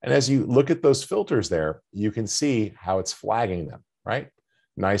 And as you look at those filters there, you can see how it's flagging them, right?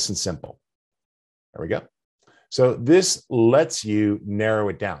 Nice and simple. There we go. So this lets you narrow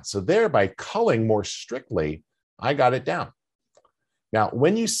it down. So there, by culling more strictly, I got it down. Now,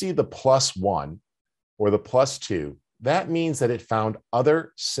 when you see the +1 or the +2, that means that it found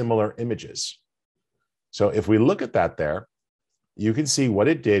other similar images. So if we look at that there, you can see what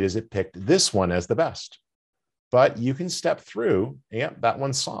it did is it picked this one as the best. But you can step through, yeah, that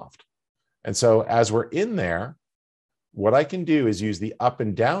one's soft. And so as we're in there, what I can do is use the up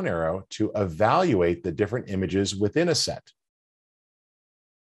and down arrow to evaluate the different images within a set.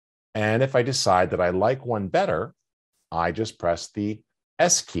 And if I decide that I like one better, I just press the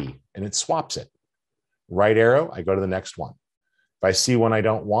S key and it swaps it. Right arrow, I go to the next one. If I see one I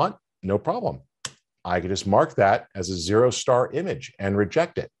don't want, no problem. I can just mark that as a 0-star image and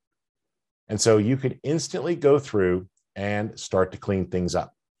reject it. And so you could instantly go through and start to clean things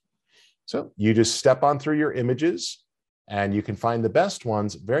up. So you just step on through your images and you can find the best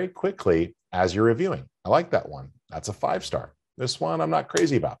ones very quickly as you're reviewing. I like that one. That's a 5-star. This one I'm not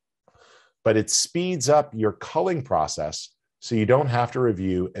crazy about. But it speeds up your culling process so you don't have to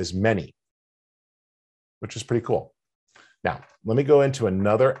review as many, which is pretty cool. Now, let me go into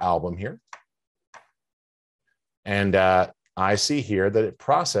another album here. And I see here that it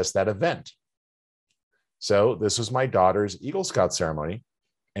processed that event. So this was my daughter's Eagle Scout ceremony,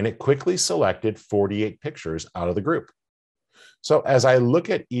 and it quickly selected 48 pictures out of the group. So as I look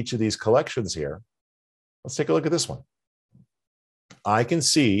at each of these collections here, let's take a look at this one. I can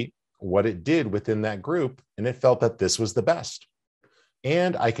see what it did within that group, and it felt that this was the best.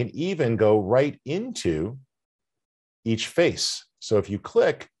 And I can even go right into each face. So if you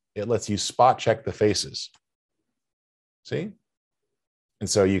click, it lets you spot check the faces. See? And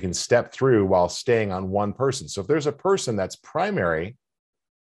so you can step through while staying on one person. So if there's a person that's primary,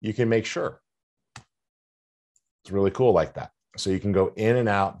 you can make sure. It's really cool like that. So you can go in and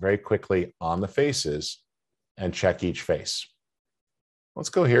out very quickly on the faces and check each face. Let's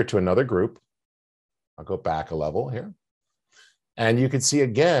go here to another group. I'll go back a level here. And you can see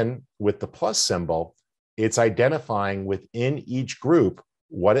again with the plus symbol, it's identifying within each group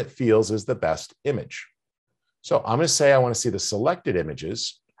what it feels is the best image. So I'm going to say I want to see the selected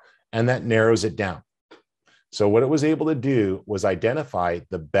images, and that narrows it down. So what it was able to do was identify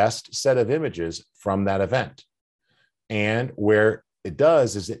the best set of images from that event. And where it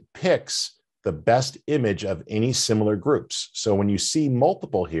does is it picks the best image of any similar groups. So when you see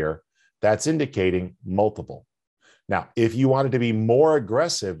multiple here, that's indicating multiple. Now, if you wanted to be more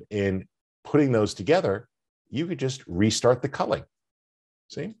aggressive in putting those together, you could just restart the culling.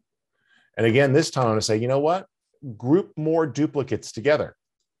 See? And again, this time I'm going to say, you know what? Group more duplicates together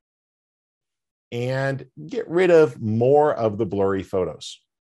and get rid of more of the blurry photos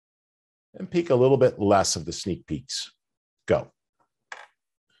and peek a little bit less of the sneak peeks. Go.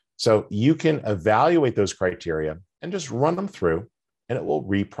 So you can evaluate those criteria and just run them through and it will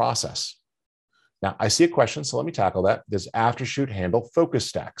reprocess. Now I see a question, so let me tackle that. Does AfterShoot handle focus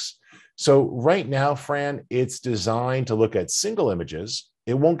stacks? So right now, Fran, it's designed to look at single images.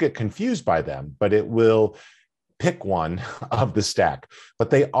 It won't get confused by them, but it will pick one of the stack. But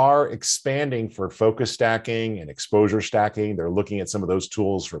they are expanding for focus stacking and exposure stacking. They're looking at some of those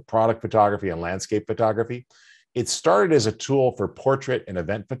tools for product photography and landscape photography. It started as a tool for portrait and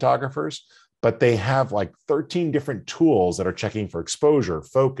event photographers, but they have like 13 different tools that are checking for exposure,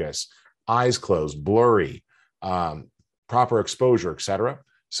 focus, eyes closed, blurry, proper exposure, etc.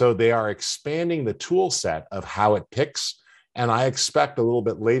 So they are expanding the tool set of how it picks. And I expect a little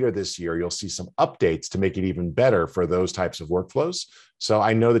bit later this year, you'll see some updates to make it even better for those types of workflows. So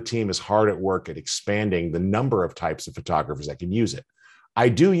I know the team is hard at work at expanding the number of types of photographers that can use it. I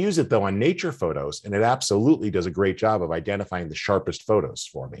do use it though on nature photos, and it absolutely does a great job of identifying the sharpest photos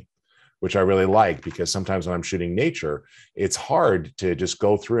for me, which I really like, because sometimes when I'm shooting nature, it's hard to just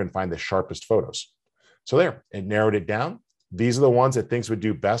go through and find the sharpest photos. So there, it narrowed it down. These are the ones that things would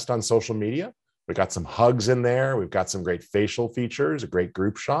do best on social media. We got some hugs in there. We've got some great facial features, a great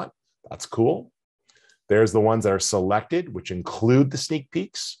group shot. That's cool. There's the ones that are selected, which include the sneak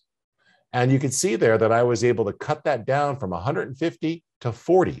peeks. And you can see there that I was able to cut that down from 150 to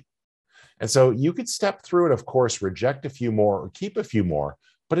 40. And so you could step through and, of course, reject a few more or keep a few more,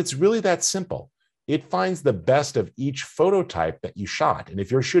 but it's really that simple. It finds the best of each photo type that you shot. And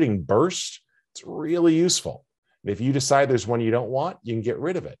if you're shooting burst, it's really useful. And if you decide there's one you don't want, you can get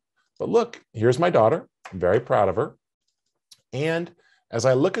rid of it. But look, here's my daughter. I'm very proud of her. And as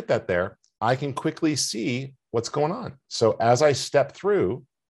I look at that there, I can quickly see what's going on. So as I step through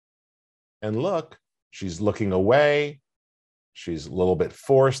and look, she's looking away. She's a little bit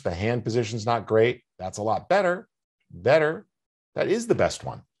forced. The hand position's not great. That's a lot better. Better. That is the best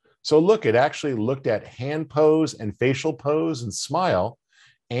one. So look, it actually looked at hand pose and facial pose and smile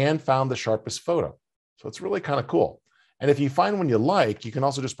and found the sharpest photo. So it's really kind of cool. And if you find one you like, you can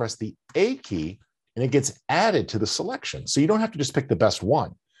also just press the A key and it gets added to the selection. So you don't have to just pick the best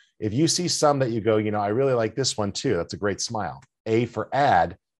one. If you see some that you go, you know, I really like this one too. That's a great smile. A for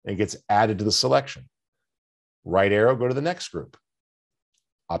add, and it gets added to the selection. Right arrow, go to the next group.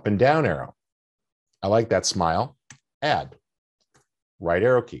 Up and down arrow. I like that smile. Add. Right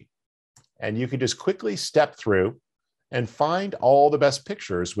arrow key. And you can just quickly step through and find all the best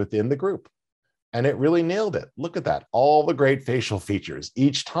pictures within the group. And it really nailed it. Look at that. All the great facial features.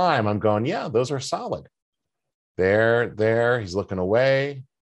 Each time I'm going, yeah, those are solid. There, he's looking away.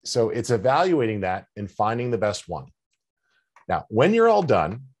 So it's evaluating that and finding the best one. Now, when you're all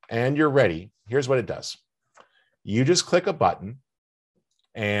done and you're ready, here's what it does. You just click a button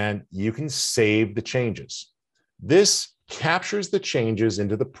and you can save the changes. This captures the changes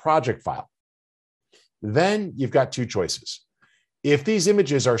into the project file. Then you've got two choices. If these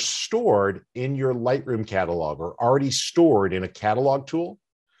images are stored in your Lightroom catalog or already stored in a catalog tool,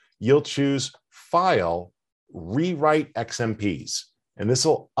 you'll choose File, Rewrite XMPs, and this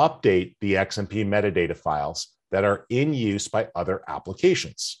will update the XMP metadata files that are in use by other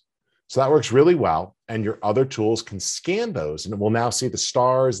applications. So that works really well, and your other tools can scan those, and it will now see the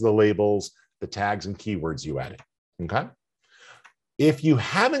stars, the labels, the tags, and keywords you added, okay? If you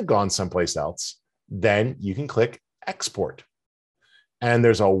haven't gone someplace else, then you can click Export. And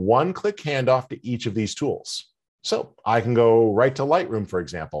there's a one-click handoff to each of these tools. So I can go right to Lightroom, for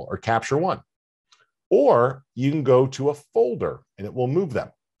example, or Capture One. Or you can go to a folder and it will move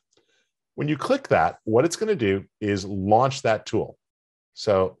them. When you click that, what it's going to do is launch that tool.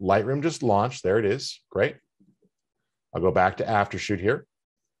 So Lightroom just launched. There it is. Great. I'll go back to AfterShoot here.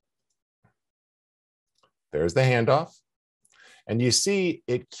 There's the handoff. And you see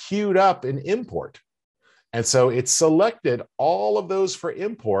it queued up an import. And so it selected all of those for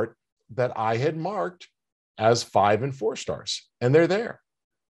import that I had marked as 5 and 4 stars, and they're there.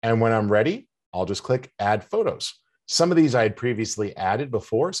 And when I'm ready, I'll just click Add Photos. Some of these I had previously added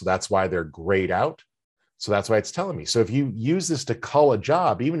before, so that's why they're grayed out. So that's why it's telling me. So if you use this to cull a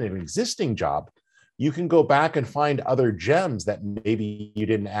job, even an existing job, you can go back and find other gems that maybe you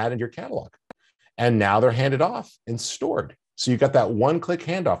didn't add in your catalog. And now they're handed off and stored. So you've got that one-click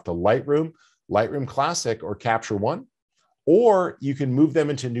handoff to Lightroom, Lightroom Classic, or Capture One, or you can move them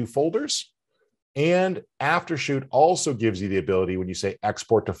into new folders. And AfterShoot also gives you the ability, when you say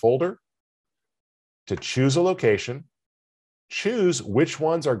export to folder, to choose a location, choose which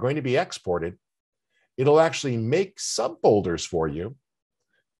ones are going to be exported. It'll actually make subfolders for you,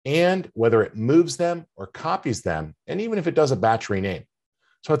 and whether it moves them or copies them, and even if it does a batch rename.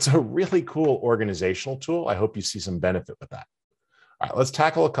 So it's a really cool organizational tool. I hope you see some benefit with that. All right, let's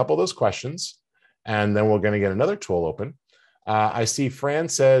tackle a couple of those questions, and then we're going to get another tool open. I see Fran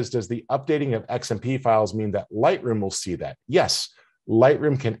says, does the updating of XMP files mean that Lightroom will see that? Yes,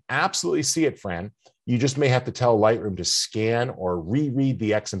 Lightroom can absolutely see it, Fran. You just may have to tell Lightroom to scan or reread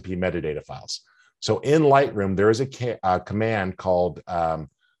the XMP metadata files. So in Lightroom, there is a command called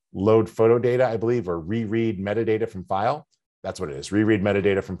load photo data, I believe, or reread metadata from file. That's what it is, reread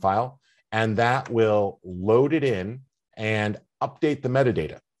metadata from file. And that will load it in and update the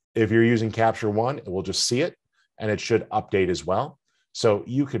metadata. If you're using Capture One, it will just see it and it should update as well. So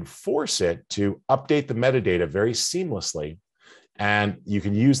you could force it to update the metadata very seamlessly, and you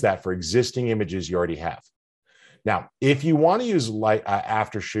can use that for existing images you already have. Now, if you want to use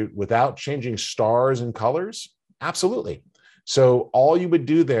AfterShoot without changing stars and colors, absolutely. So all you would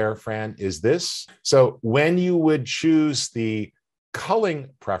do there, Fran, is this. So when you would choose the culling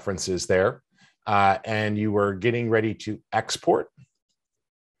preferences there, and you were getting ready to export,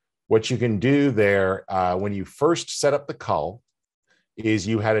 what you can do there when you first set up the cull is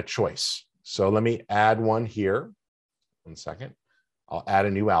you had a choice. So let me add one here. 1 second. I'll add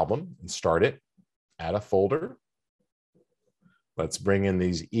a new album and start it. Add a folder. Let's bring in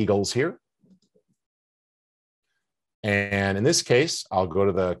these eagles here. And in this case, I'll go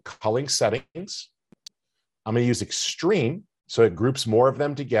to the culling settings. I'm going to use extreme, so it groups more of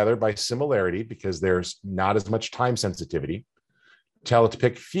them together by similarity because there's not as much time sensitivity. Tell it to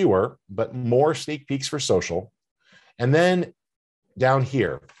pick fewer, but more sneak peeks for social. And then down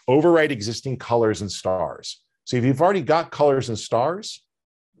here, override existing colors and stars. So if you've already got colors and stars,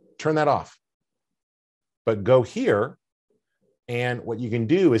 turn that off. But go here, and what you can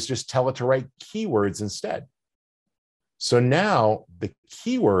do is just tell it to write keywords instead. So now the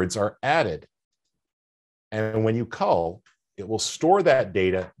keywords are added. And when you cull, it will store that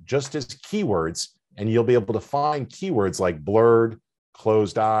data just as keywords, and you'll be able to find keywords like blurred,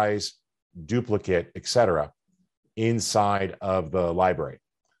 closed eyes, duplicate, etc., inside of the library.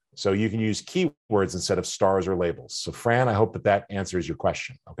 So you can use keywords instead of stars or labels. So Fran, I hope that that answers your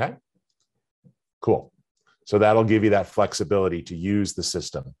question, okay? Cool. So that'll give you that flexibility to use the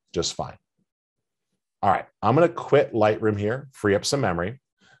system just fine. All right, I'm going to quit Lightroom here, free up some memory.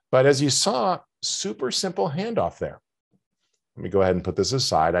 But as you saw, super simple handoff there. Let me go ahead and put this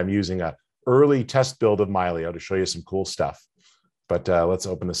aside. I'm using an early test build of Mylio to show you some cool stuff. But let's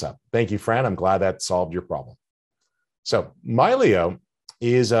open this up. Thank you, Fran. I'm glad that solved your problem. So Mylio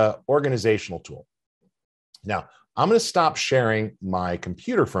is an organizational tool. Now, I'm going to stop sharing my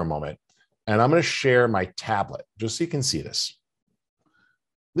computer for a moment, and I'm going to share my tablet just so you can see this.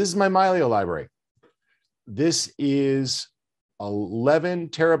 This is my Mylio library. This is 11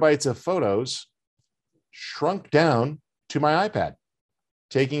 terabytes of photos shrunk down to my iPad,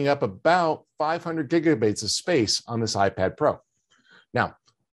 taking up about 500 gigabytes of space on this iPad Pro. Now,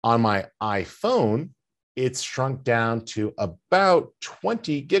 on my iPhone, it's shrunk down to about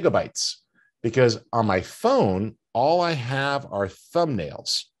 20 gigabytes because on my phone, all I have are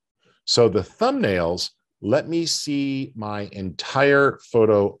thumbnails. So the thumbnails let me see my entire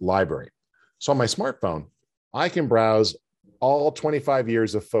photo library. So on my smartphone, I can browse all 25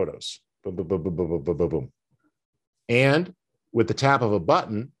 years of photos. Boom, boom, boom, boom, boom, boom, boom, boom. And with the tap of a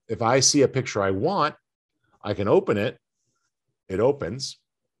button, if I see a picture I want, I can open it. It opens.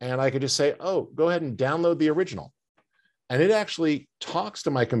 And I could just say, oh, go ahead and download the original. And it actually talks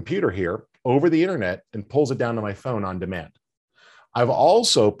to my computer here over the internet and pulls it down to my phone on demand. I've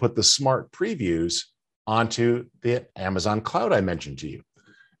also put the smart previews onto the Amazon cloud I mentioned to you.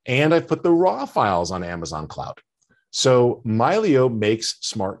 And I've put the raw files on Amazon cloud. So Mylio makes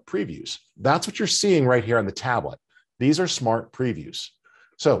smart previews. That's what you're seeing right here on the tablet. These are smart previews.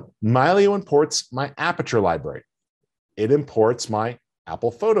 So Mylio imports my Aperture library. It imports my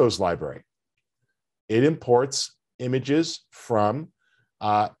Apple Photos library. It imports images from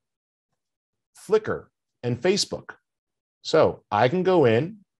Flickr and Facebook. So I can go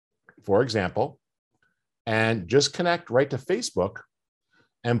in, for example, and just connect right to Facebook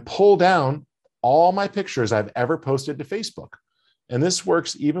and pull down all my pictures I've ever posted to Facebook. And this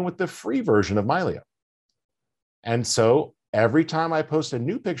works even with the free version of Mylio. And so every time I post a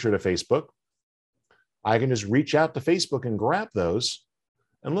new picture to Facebook, I can just reach out to Facebook and grab those.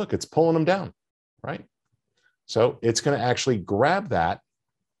 And look, it's pulling them down, right? So it's going to actually grab that.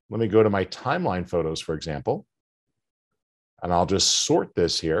 Let me go to my timeline photos, for example. And I'll just sort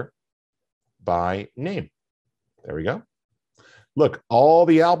this here by name. There we go. Look, all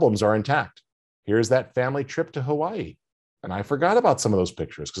the albums are intact. Here's that family trip to Hawaii. And I forgot about some of those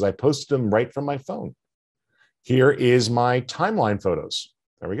pictures because I posted them right from my phone. Here is my timeline photos.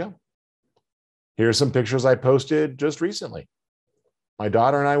 There we go. Here's some pictures I posted just recently. My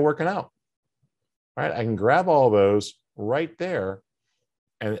daughter and I working out. All right, I can grab all those right there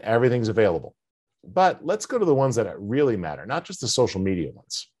and everything's available. But let's go to the ones that really matter, not just the social media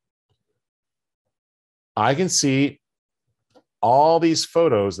ones. I can see all these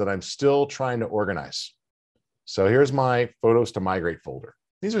photos that I'm still trying to organize. So here's my photos to migrate folder.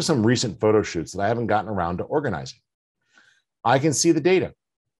 These are some recent photo shoots that I haven't gotten around to organizing. I can see the data.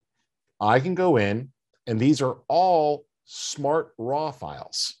 I can go in, and these are all smart raw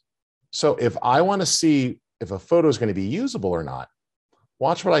files. So if I want to see if a photo is going to be usable or not,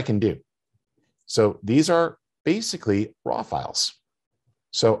 watch what I can do. So these are basically raw files.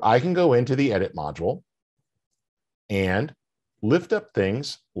 So I can go into the edit module and lift up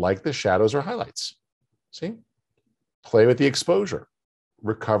things like the shadows or highlights. See? Play with the exposure,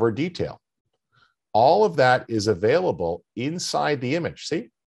 recover detail. All of that is available inside the image, see?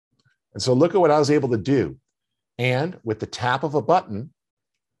 And so look at what I was able to do. And with the tap of a button,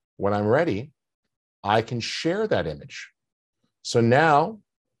 when I'm ready, I can share that image. So now,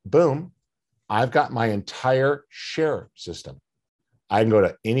 boom, I've got my entire share system. I can go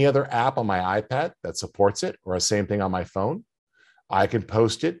to any other app on my iPad that supports it, or the same thing on my phone. I can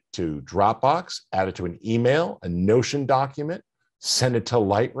post it to Dropbox, add it to an email, a Notion document, send it to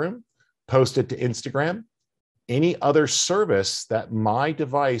Lightroom, post it to Instagram, any other service that my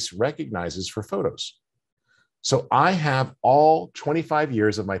device recognizes for photos. So I have all 25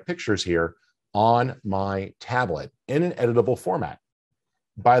 years of my pictures here on my tablet in an editable format.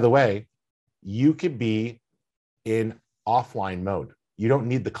 By the way, you could be in offline mode. You don't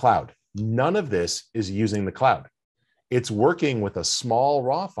need the cloud. None of this is using the cloud. It's working with a small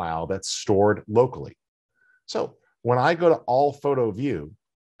raw file that's stored locally. So when I go to all photo view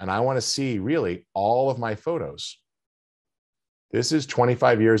and I want to see really all of my photos, this is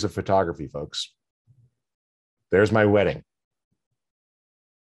 25 years of photography, folks. There's my wedding.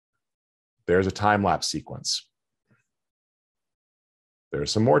 There's a time-lapse sequence.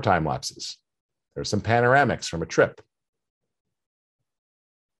 There's some more time lapses. There's some panoramics from a trip.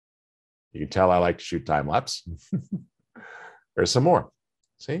 You can tell I like to shoot time lapse. There's some more.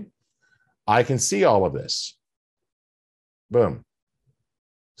 See? I can see all of this. Boom.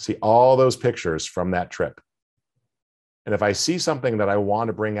 See all those pictures from that trip. And if I see something that I want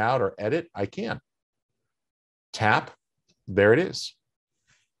to bring out or edit, I can. Tap, there it is.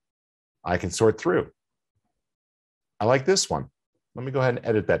 I can sort through. I like this one. Let me go ahead and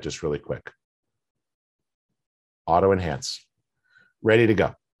edit that just really quick. Auto enhance. Ready to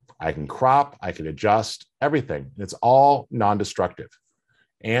go. I can crop, I can adjust, everything. It's all non-destructive.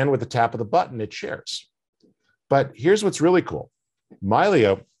 And with the tap of the button, it shares. But here's what's really cool.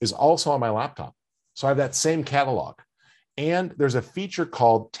 Mylio is also on my laptop. So I have that same catalog. And there's a feature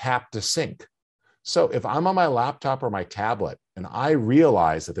called tap to sync. So if I'm on my laptop or my tablet and I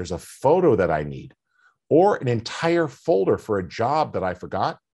realize that there's a photo that I need or an entire folder for a job that I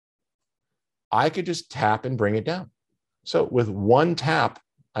forgot, I could just tap and bring it down. So with one tap,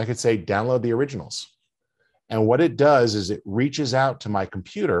 I could say download the originals. And what it does is it reaches out to my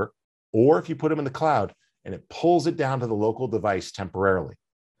computer, or if you put them in the cloud, and it pulls it down to the local device temporarily.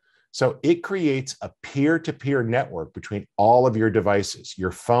 So it creates a peer-to-peer network between all of your devices.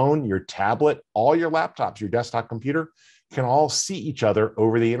 Your phone, your tablet, all your laptops, your desktop computer can all see each other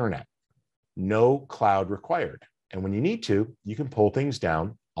over the internet. No cloud required. And when you need to, you can pull things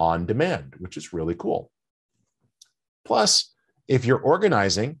down on demand, which is really cool. Plus, if you're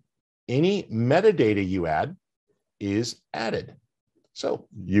organizing, any metadata you add is added. So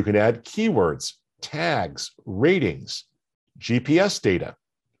you can add keywords, tags, ratings, GPS data,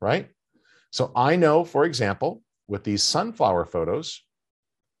 right? So I know, for example, with these sunflower photos,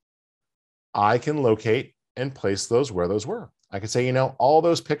 I can locate and place those where those were. I could say, you know, all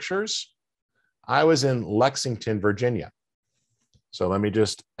those pictures, I was in Lexington, Virginia. So let me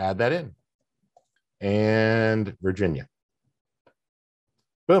just add that in. And Virginia.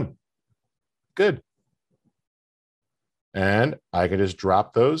 Boom. Good. And I can just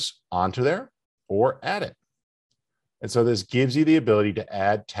drop those onto there or add it. And so this gives you the ability to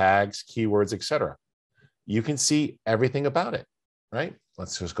add tags, keywords, etc. You can see everything about it, right?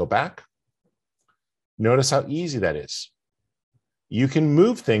 Let's just go back. Notice how easy that is. You can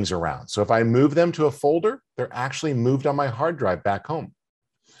move things around. So if I move them to a folder, they're actually moved on my hard drive back home.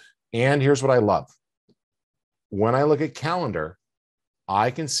 And here's what I love. When I look at calendar, I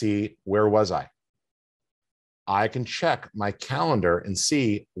can see where was I. I can check my calendar and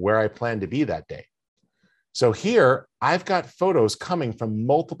see where I plan to be that day. So here, I've got photos coming from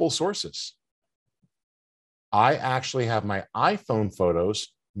multiple sources. I actually have my iPhone photos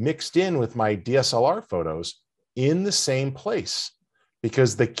mixed in with my DSLR photos in the same place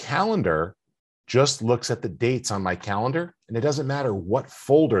because the calendar just looks at the dates on my calendar and it doesn't matter what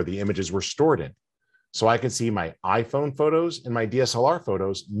folder the images were stored in. So I can see my iPhone photos and my DSLR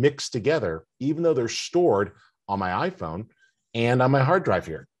photos mixed together, even though they're stored on my iPhone and on my hard drive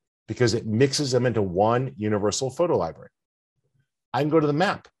here, because it mixes them into one universal photo library. I can go to the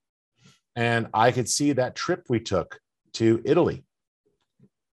map and I could see that trip we took to Italy.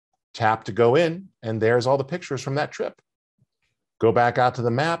 Tap to go in, and there's all the pictures from that trip. Go back out to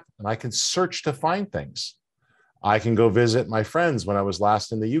the map, and I can search to find things. I can go visit my friends when I was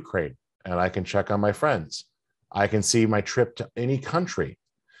last in the Ukraine, and I can check on my friends. I can see my trip to any country.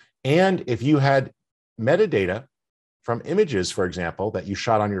 And if you had metadata from images, for example, that you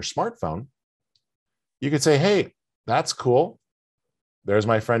shot on your smartphone, you could say, hey, that's cool. There's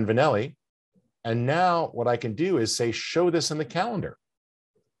my friend Vanelli. And now what I can do is say, show this in the calendar.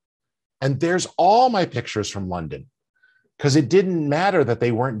 And there's all my pictures from London, because it didn't matter that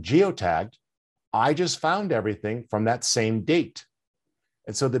they weren't geotagged. I just found everything from that same date.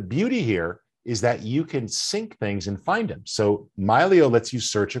 And so the beauty here is that you can sync things and find them. So Mylio lets you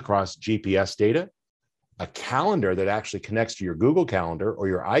search across GPS data, a calendar that actually connects to your Google Calendar or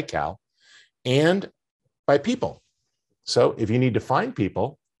your iCal, and by people. So if you need to find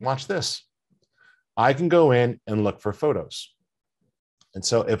people, watch this. I can go in and look for photos. And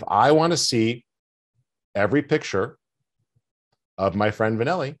so if I want to see every picture of my friend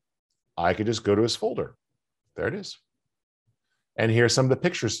Vanelli, I could just go to his folder. There it is. And here's some of the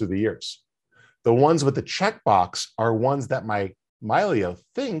pictures through the years. The ones with the checkbox are ones that my Mylio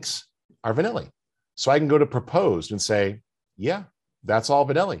thinks are Vanelli. So I can go to proposed and say, yeah, that's all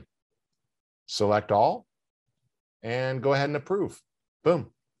Vanelli. Select all and go ahead and approve.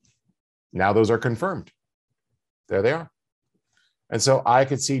 Boom. Now those are confirmed. There they are. And so I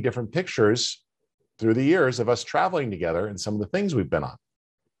could see different pictures through the years of us traveling together and some of the things we've been on.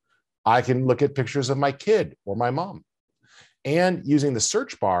 I can look at pictures of my kid or my mom. And using the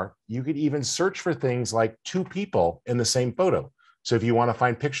search bar, you could even search for things like two people in the same photo. So if you want to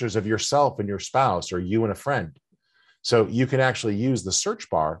find pictures of yourself and your spouse or you and a friend, so you can actually use the search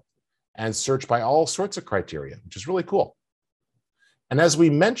bar and search by all sorts of criteria, which is really cool. And as we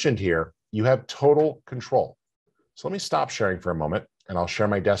mentioned here, you have total control. So let me stop sharing for a moment and I'll share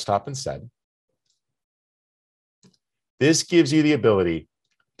my desktop instead. This gives you the ability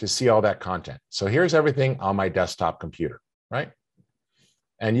to see all that content. So here's everything on my desktop computer, right?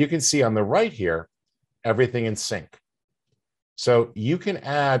 And you can see on the right here, everything in sync. So you can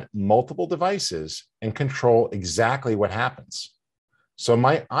add multiple devices and control exactly what happens. So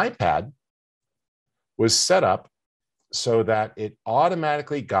my iPad was set up so that it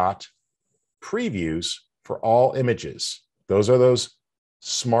automatically got previews for all images. Those are those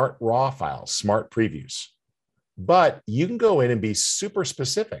smart raw files, smart previews. But you can go in and be super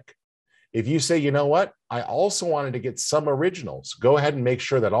specific. If you say, you know what, I also wanted to get some originals, go ahead and make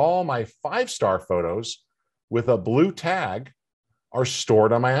sure that all my 5-star photos with a blue tag are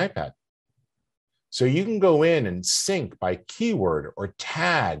stored on my iPad. So you can go in and sync by keyword or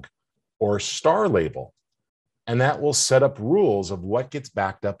tag or star label, and that will set up rules of what gets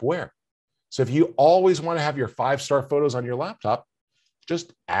backed up where. So if you always want to have your 5-star photos on your laptop,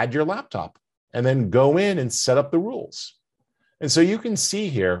 just add your laptop and then go in and set up the rules. And so you can see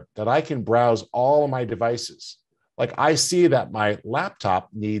here that I can browse all of my devices. Like I see that my laptop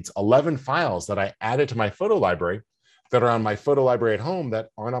needs 11 files that I added to my photo library that are on my photo library at home that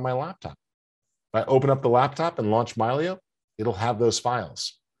aren't on my laptop. If I open up the laptop and launch Mylio, it'll have those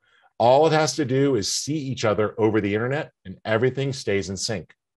files. All it has to do is see each other over the internet and everything stays in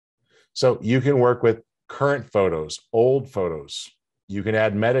sync. So you can work with current photos, old photos. You can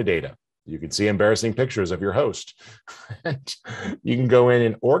add metadata. You can see embarrassing pictures of your host. You can go in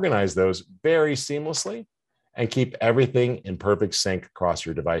and organize those very seamlessly and keep everything in perfect sync across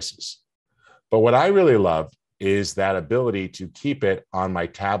your devices. But what I really love is that ability to keep it on my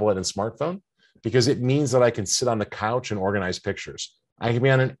tablet and smartphone, because it means that I can sit on the couch and organize pictures. I can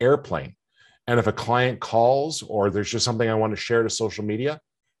be on an airplane. And if a client calls or there's just something I want to share to social media,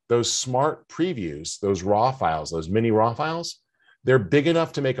 those smart previews, those raw files, those mini raw files, they're big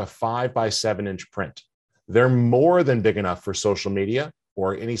enough to make a 5 by 7 inch print. They're more than big enough for social media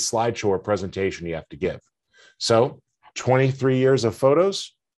or any slideshow or presentation you have to give. So 23 years of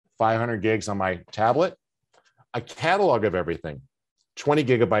photos, 500 gigs on my tablet, a catalog of everything, 20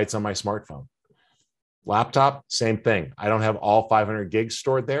 gigabytes on my smartphone. Laptop, same thing. I don't have all 500 gigs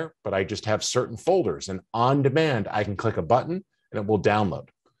stored there, but I just have certain folders, and on demand, I can click a button and it will download.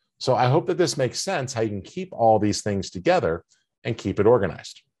 So I hope that this makes sense, how you can keep all these things together and keep it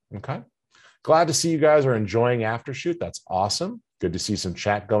organized. Okay. Glad to see you guys are enjoying AfterShoot. That's awesome. Good to see some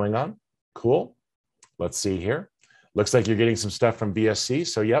chat going on. Cool. Let's see here. Looks like you're getting some stuff from VSC.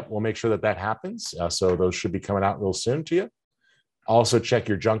 So yep, we'll make sure that that happens. So those should be coming out real soon to you. Also check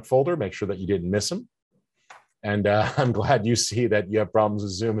your junk folder. Make sure that you didn't miss them. And I'm glad you see that you have problems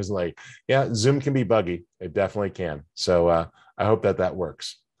with Zoom is late. Yeah, Zoom can be buggy. It definitely can. So I hope that that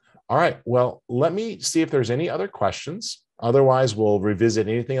works. All right. Well, let me see if there's any other questions. Otherwise, we'll revisit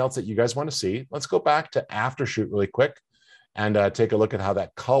anything else that you guys want to see. Let's go back to AfterShoot really quick and take a look at how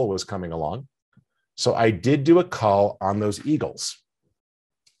that cull was coming along. So I did do a cull on those eagles.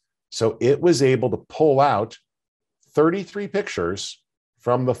 So it was able to pull out 33 pictures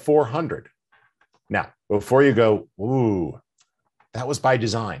from the 400. Now, before you go, ooh, that was by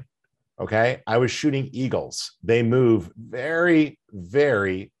design. Okay. I was shooting eagles. They move very,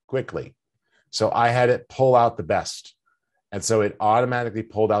 very quickly. So I had it pull out the best. And so it automatically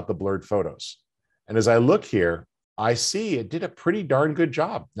pulled out the blurred photos. And as I look here, I see it did a pretty darn good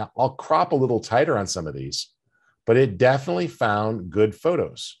job. Now I'll crop a little tighter on some of these, but it definitely found good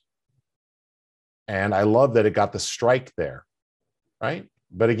photos. And I love that it got the strike there, right?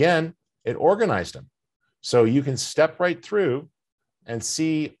 But again, it organized them. So you can step right through and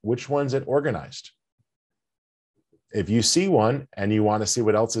see which ones it organized. If you see one and you want to see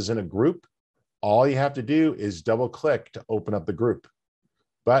what else is in a group, all you have to do is double click to open up the group.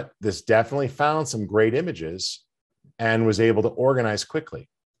 But this definitely found some great images and was able to organize quickly.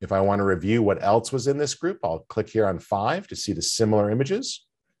 If I want to review what else was in this group, I'll click here on 5 to see the similar images.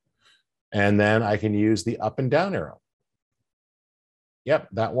 And then I can use the up and down arrow. Yep,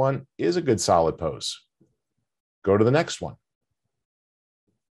 that one is a good solid pose. Go to the next one.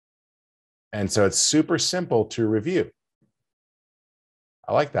 And so it's super simple to review.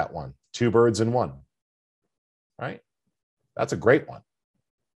 I like that one. 2 birds in one, right? That's a great one.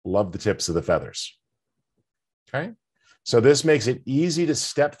 Love the tips of the feathers. Okay. So this makes it easy to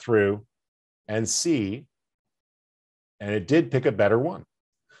step through and see, and it did pick a better one.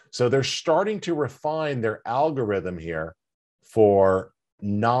 So they're starting to refine their algorithm here for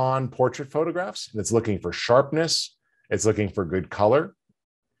non-portrait photographs. And it's looking for sharpness. It's looking for good color.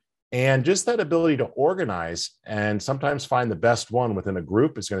 And just that ability to organize and sometimes find the best one within a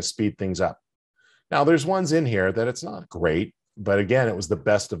group is going to speed things up. Now, there's ones in here that it's not great, but again, it was the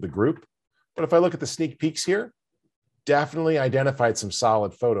best of the group. But if I look at the sneak peeks here, definitely identified some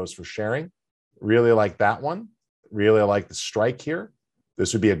solid photos for sharing. Really like that one. Really like the strike here.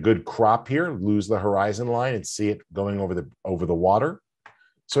 This would be a good crop here, lose the horizon line and see it going over the water.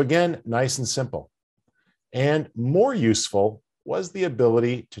 So again, nice and simple. And more useful was the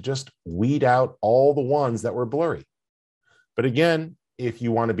ability to just weed out all the ones that were blurry. But again, if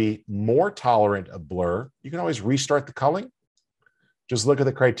you want to be more tolerant of blur, you can always restart the culling. Just look at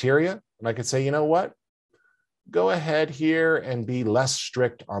the criteria, and I could say, you know what? Go ahead here and be less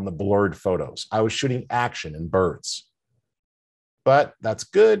strict on the blurred photos. I was shooting action and birds, but that's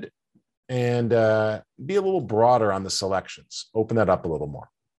good. And be a little broader on the selections. Open that up a little more.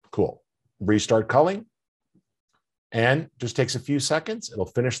 Cool. Restart culling. And just takes a few seconds. It'll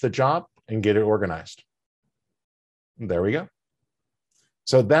finish the job and get it organized. And there we go.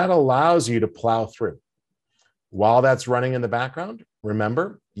 So that allows you to plow through. While that's running in the background,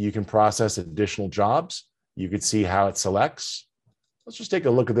 remember, you can process additional jobs. You could see how it selects. Let's just take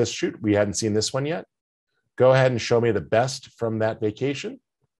a look at this shoot. We hadn't seen this one yet. Go ahead and show me the best from that vacation.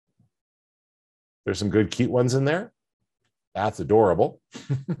 There's some good, cute ones in there. That's adorable.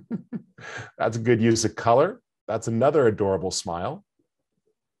 That's a good use of color. That's another adorable smile.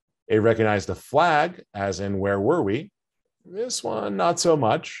 It recognized a flag, as in where were we? This one, not so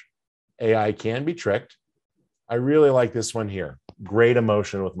much. AI can be tricked. I really like this one here. Great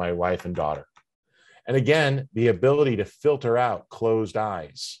emotion with my wife and daughter. And again, the ability to filter out closed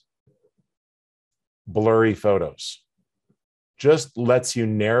eyes, blurry photos, just lets you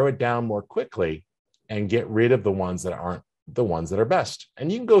narrow it down more quickly and get rid of the ones that aren't the ones that are best.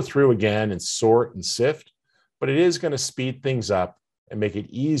 And you can go through again and sort and sift, but it is going to speed things up and make it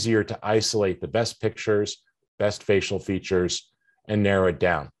easier to isolate the best pictures, best facial features, and narrow it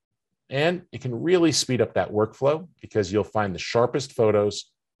down. And it can really speed up that workflow because you'll find the sharpest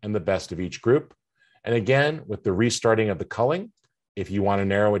photos and the best of each group. And again, with the restarting of the culling, if you want to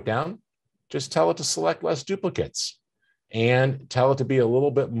narrow it down, just tell it to select less duplicates and tell it to be a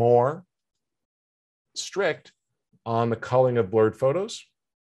little bit more strict on the culling of blurred photos.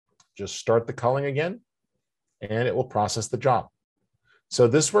 Just start the culling again, and it will process the job. So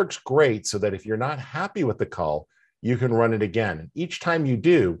this works great so that if you're not happy with the cull, you can run it again. And each time you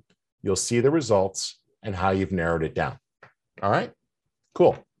do, you'll see the results and how you've narrowed it down. All right,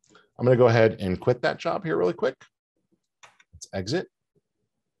 cool. I'm going to go ahead and quit that job here really quick. Let's exit.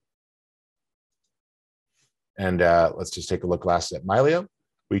 And let's just take a look last at Mylio.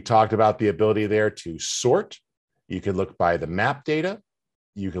 We talked about the ability there to sort. You can look by the map data.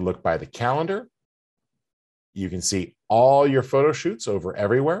 You can look by the calendar. You can see all your photo shoots over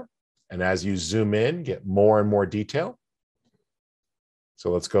everywhere. And as you zoom in, get more and more detail.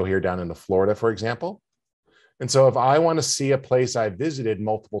 So let's go here down into Florida, for example. And so if I want to see a place I visited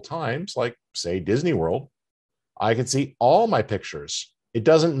multiple times, like say Disney World, I can see all my pictures. It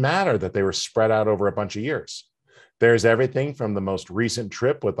doesn't matter that they were spread out over a bunch of years. There's everything from the most recent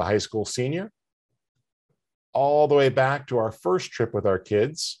trip with the high school senior all the way back to our first trip with our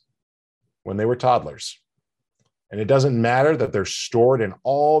kids when they were toddlers. And it doesn't matter that they're stored in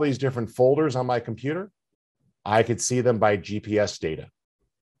all these different folders on my computer. I could see them by GPS data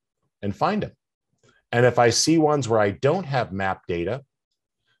and find them. And if I see ones where I don't have map data,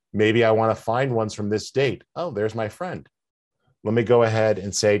 maybe I want to find ones from this date. Oh, there's my friend. Let me go ahead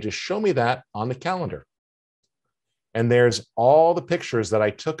and say, just show me that on the calendar. And there's all the pictures that I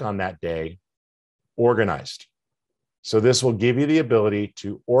took on that day organized. So this will give you the ability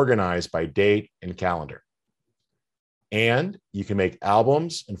to organize by date and calendar. And you can make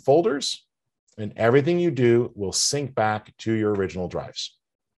albums and folders, and everything you do will sync back to your original drives.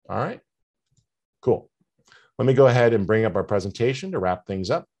 All right, cool. Let me go ahead and bring up our presentation to wrap things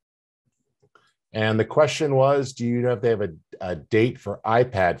up. And the question was, do you know if they have a date for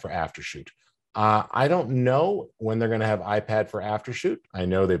iPad for AfterShoot? I don't know when they're going to have iPad for AfterShoot. I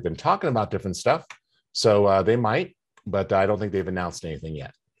know they've been talking about different stuff, so they might, but I don't think they've announced anything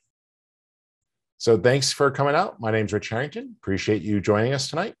yet. So thanks for coming out. My name's Rich Harrington. Appreciate you joining us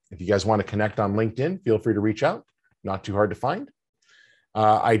tonight. If you guys want to connect on LinkedIn, feel free to reach out. Not too hard to find.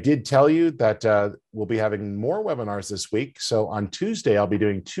 I did tell you that we'll be having more webinars this week. So on Tuesday, I'll be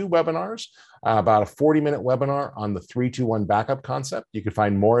doing 2 webinars, about a 40-minute webinar on the 3-2-1 backup concept. You can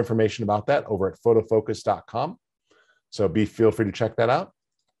find more information about that over at photofocus.com. So feel free to check that out.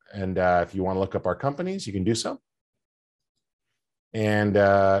 And if you want to look up our companies, you can do so. And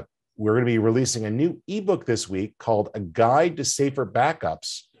we're going to be releasing a new ebook this week called A Guide to Safer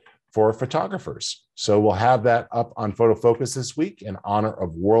Backups for Photographers. So we'll have that up on PhotoFocus this week in honor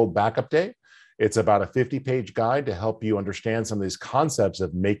of World Backup Day. It's about a 50-page guide to help you understand some of these concepts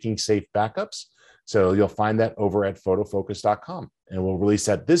of making safe backups. So you'll find that over at photofocus.com. And we'll release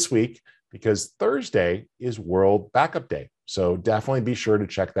that this week because Thursday is World Backup Day. So definitely be sure to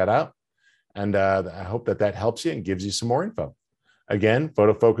check that out. And I hope that helps you and gives you some more info. Again,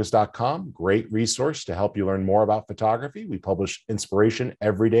 photofocus.com, great resource to help you learn more about photography. We publish inspiration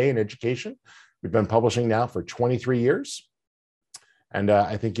every day in education. We've been publishing now for 23 years, and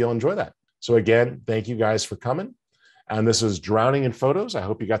I think you'll enjoy that. So again, thank you guys for coming. And this is Drowning in Photos. I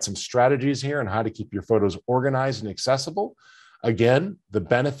hope you got some strategies here on how to keep your photos organized and accessible. Again, the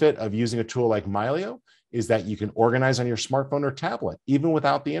benefit of using a tool like Mylio is that you can organize on your smartphone or tablet, even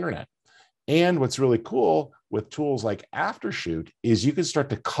without the internet. And what's really cool with tools like AfterShoot is you can start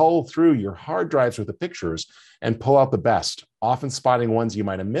to cull through your hard drives with the pictures and pull out the best, often spotting ones you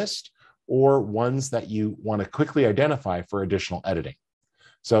might have missed or ones that you want to quickly identify for additional editing.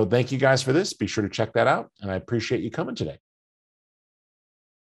 So thank you guys for this. Be sure to check that out. And I appreciate you coming today.